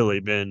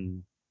really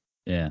been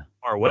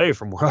far away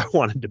from where I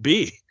wanted to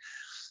be.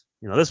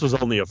 This was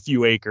only a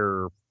few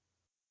acre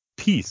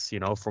piece,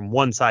 from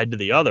one side to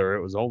the other.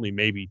 It was only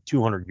maybe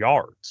 200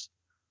 yards.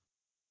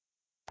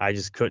 I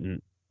just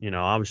couldn't,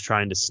 I was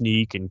trying to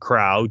sneak and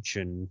crouch,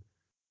 and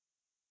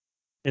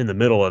in the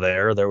middle of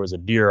there was a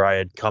deer I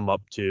had come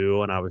up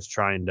to, and I was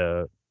trying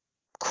to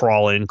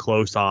crawl in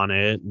close on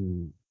it.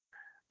 And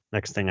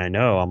next thing I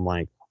know, I'm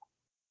like,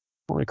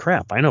 holy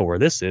crap, I know where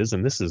this is,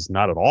 and this is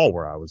not at all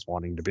where I was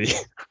wanting to be.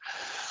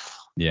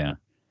 Yeah.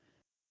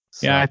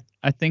 So, Yeah,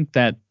 I think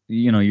that,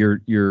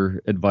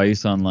 your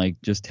advice on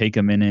like just take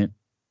a minute,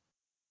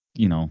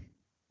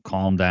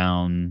 calm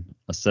down,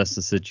 assess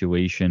the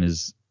situation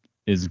is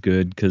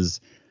good,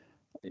 because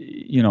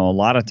a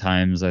lot of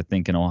times I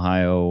think in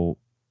Ohio,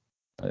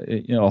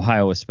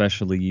 Ohio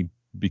especially,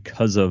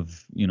 because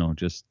of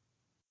just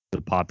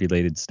the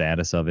populated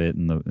status of it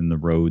and the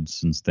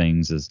roads and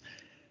things, is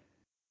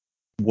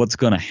what's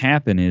going to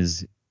happen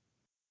is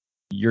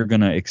you're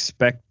going to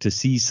expect to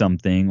see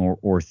something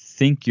or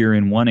think you're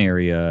in one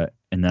area,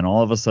 and then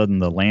all of a sudden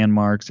the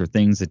landmarks or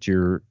things that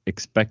you're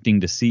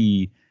expecting to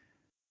see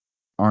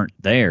aren't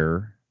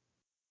there.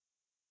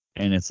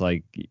 And it's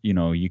like,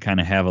 you kind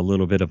of have a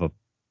little bit of a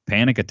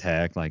panic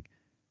attack, like,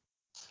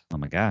 oh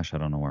my gosh, I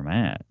don't know where I'm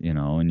at,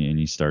 and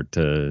you start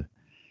to,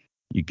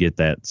 you get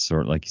that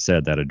sort, like you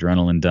said, that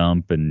adrenaline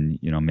dump, and,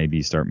 maybe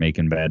you start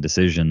making bad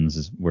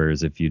decisions.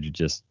 Whereas if you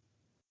just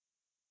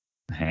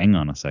hang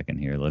on a second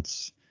here,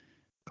 let's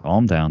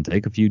calm down,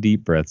 take a few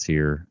deep breaths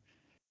here,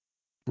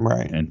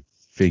 right, and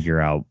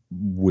figure out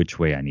which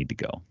way I need to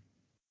go.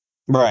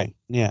 Right.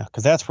 Yeah.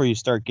 Because that's where you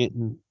start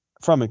getting,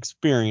 from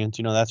experience,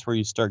 that's where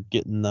you start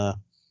getting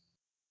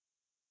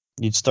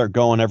you'd start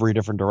going every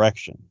different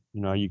direction.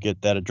 You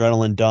get that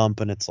adrenaline dump,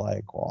 and it's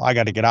like, well, I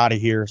got to get out of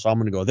here, so I'm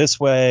going to go this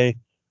way.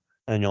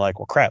 And you're like,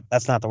 well, crap,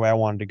 that's not the way I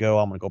wanted to go.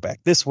 I'm going to go back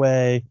this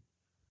way.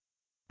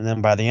 And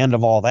then by the end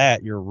of all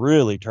that, you're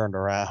really turned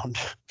around.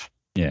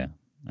 Yeah.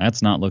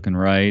 That's not looking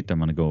right. I'm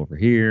going to go over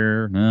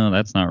here. No,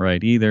 that's not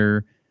right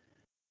either.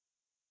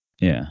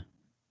 Yeah.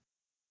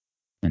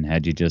 And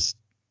had you just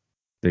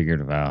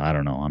figured out, I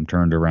don't know, I'm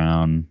turned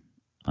around,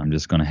 I'm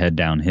just going to head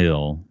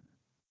downhill,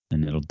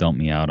 and it'll dump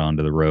me out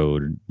onto the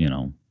road,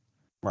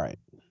 Right.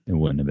 It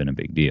wouldn't have been a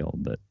big deal,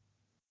 but.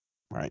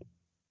 Right.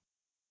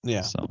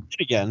 Yeah. So. And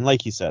again,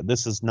 like you said,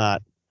 this is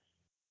not,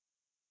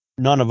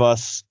 none of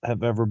us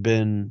have ever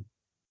been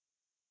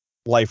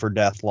life or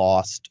death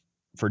lost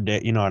for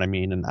day, you know what I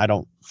mean? And I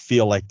don't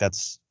feel like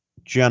that's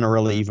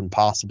generally even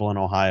possible in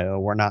Ohio.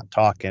 We're not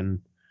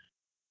talking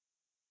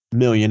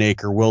million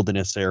acre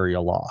wilderness area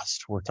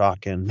lost. We're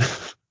talking,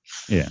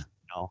 yeah,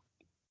 a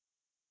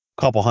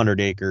couple 100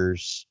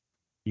 acres.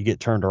 You get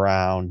turned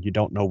around. You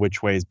don't know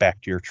which way is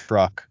back to your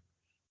truck.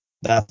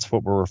 That's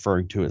what we're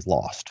referring to as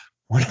lost.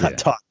 We're not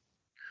talking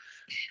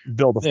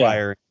build a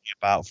fire and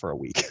camp out for a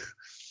week.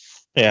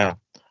 Yeah.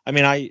 I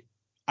mean, I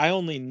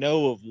only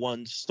know of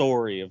one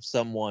story of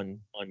someone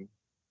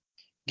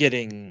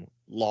getting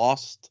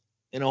lost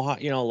in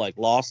Ohio, like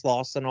lost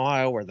in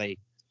Ohio, where they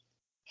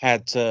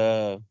had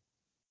to,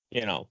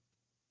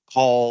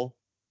 call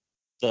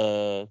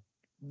the,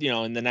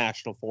 in the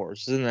national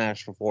forest, and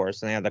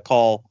they had to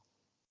call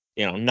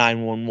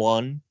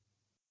 911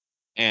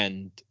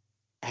 and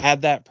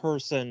had that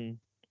person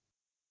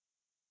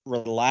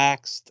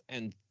relaxed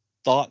and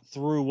thought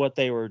through what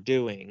they were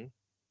doing,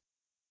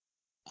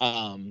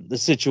 the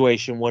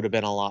situation would have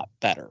been a lot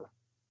better.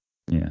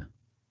 Yeah.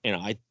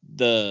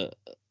 The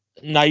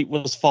night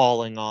was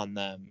falling on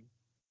them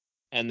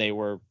and they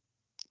were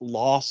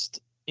lost.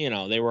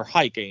 They were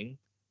hiking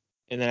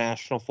in the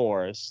national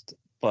forest,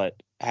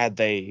 but had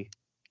they,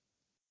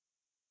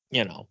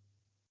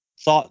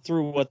 thought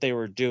through what they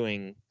were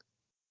doing,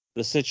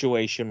 the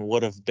situation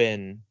would have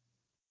been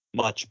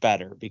much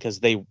better, because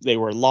they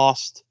were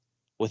lost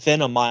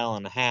within a mile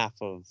and a half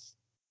of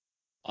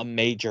a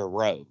major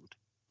road.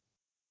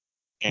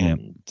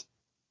 And,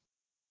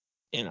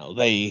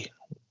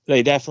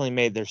 they definitely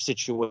made their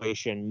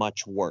situation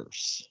much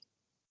worse.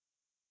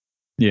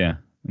 Yeah.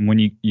 And when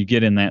you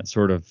get in that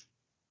sort of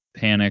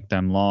panicked,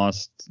 I'm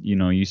lost,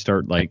 you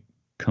start like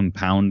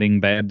compounding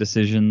bad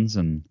decisions,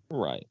 and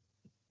right.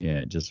 Yeah,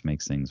 it just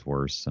makes things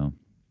worse. So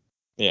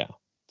yeah.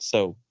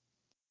 So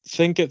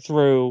think it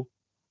through.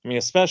 I mean,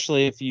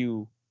 especially if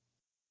you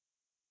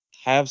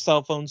have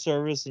cell phone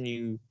service and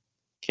you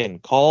can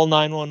call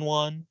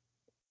 911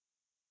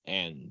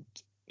 and,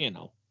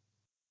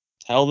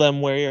 tell them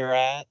where you're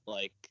at,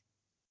 like,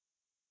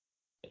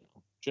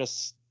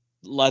 just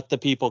let the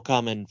people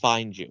come and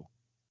find you.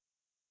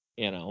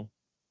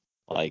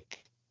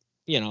 Like,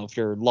 if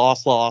you're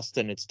lost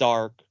and it's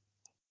dark,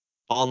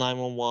 call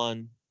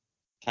 911,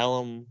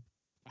 tell them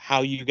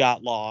how you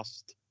got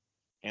lost,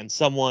 and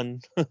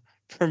someone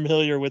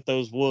familiar with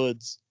those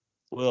woods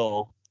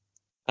will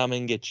come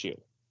and get you.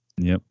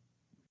 Yep.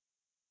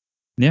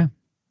 Yeah.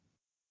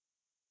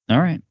 All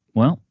right.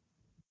 Well,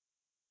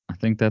 I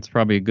think that's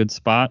probably a good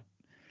spot.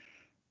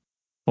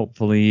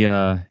 Hopefully,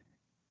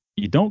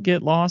 you don't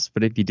get lost,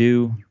 but if you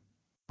do,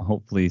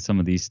 hopefully some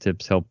of these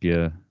tips help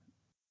you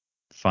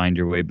find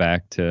your way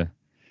back to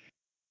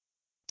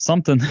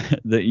something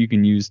that you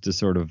can use to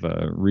sort of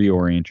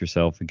reorient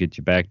yourself and get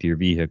you back to your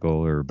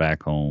vehicle or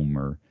back home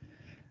or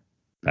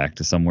back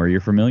to somewhere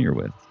you're familiar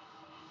with.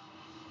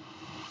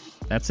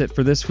 That's it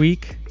for this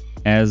week.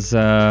 As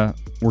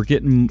we're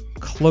getting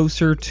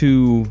closer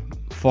to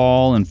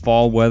fall and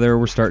fall weather,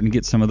 we're starting to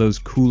get some of those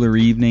cooler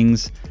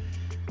evenings.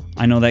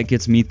 I know that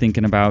gets me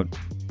thinking about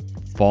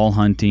fall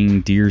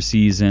hunting, deer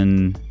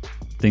season,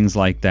 things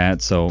like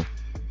that. So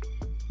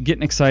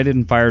getting excited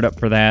and fired up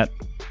for that.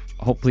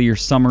 Hopefully your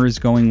summer is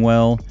going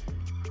well.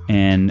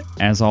 And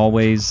as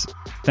always,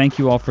 thank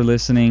you all for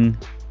listening.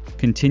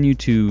 Continue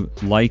to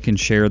like and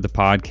share the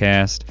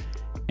podcast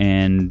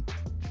and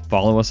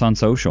follow us on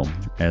social.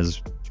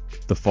 As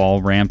the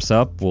fall ramps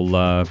up,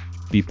 we'll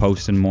be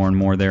posting more and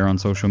more there on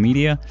social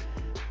media.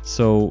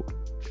 So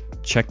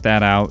check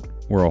that out.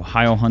 We're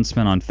Ohio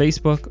Huntsman on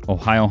Facebook,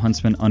 Ohio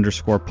Huntsman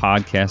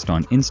 _podcast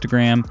on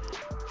Instagram,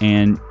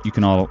 and you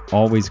can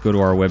always go to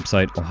our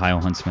website,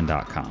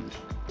 ohiohuntsman.com.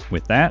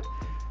 With that,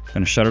 I'm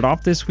going to shut it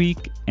off this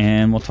week,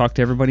 and we'll talk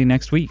to everybody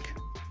next week.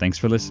 Thanks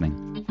for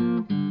listening.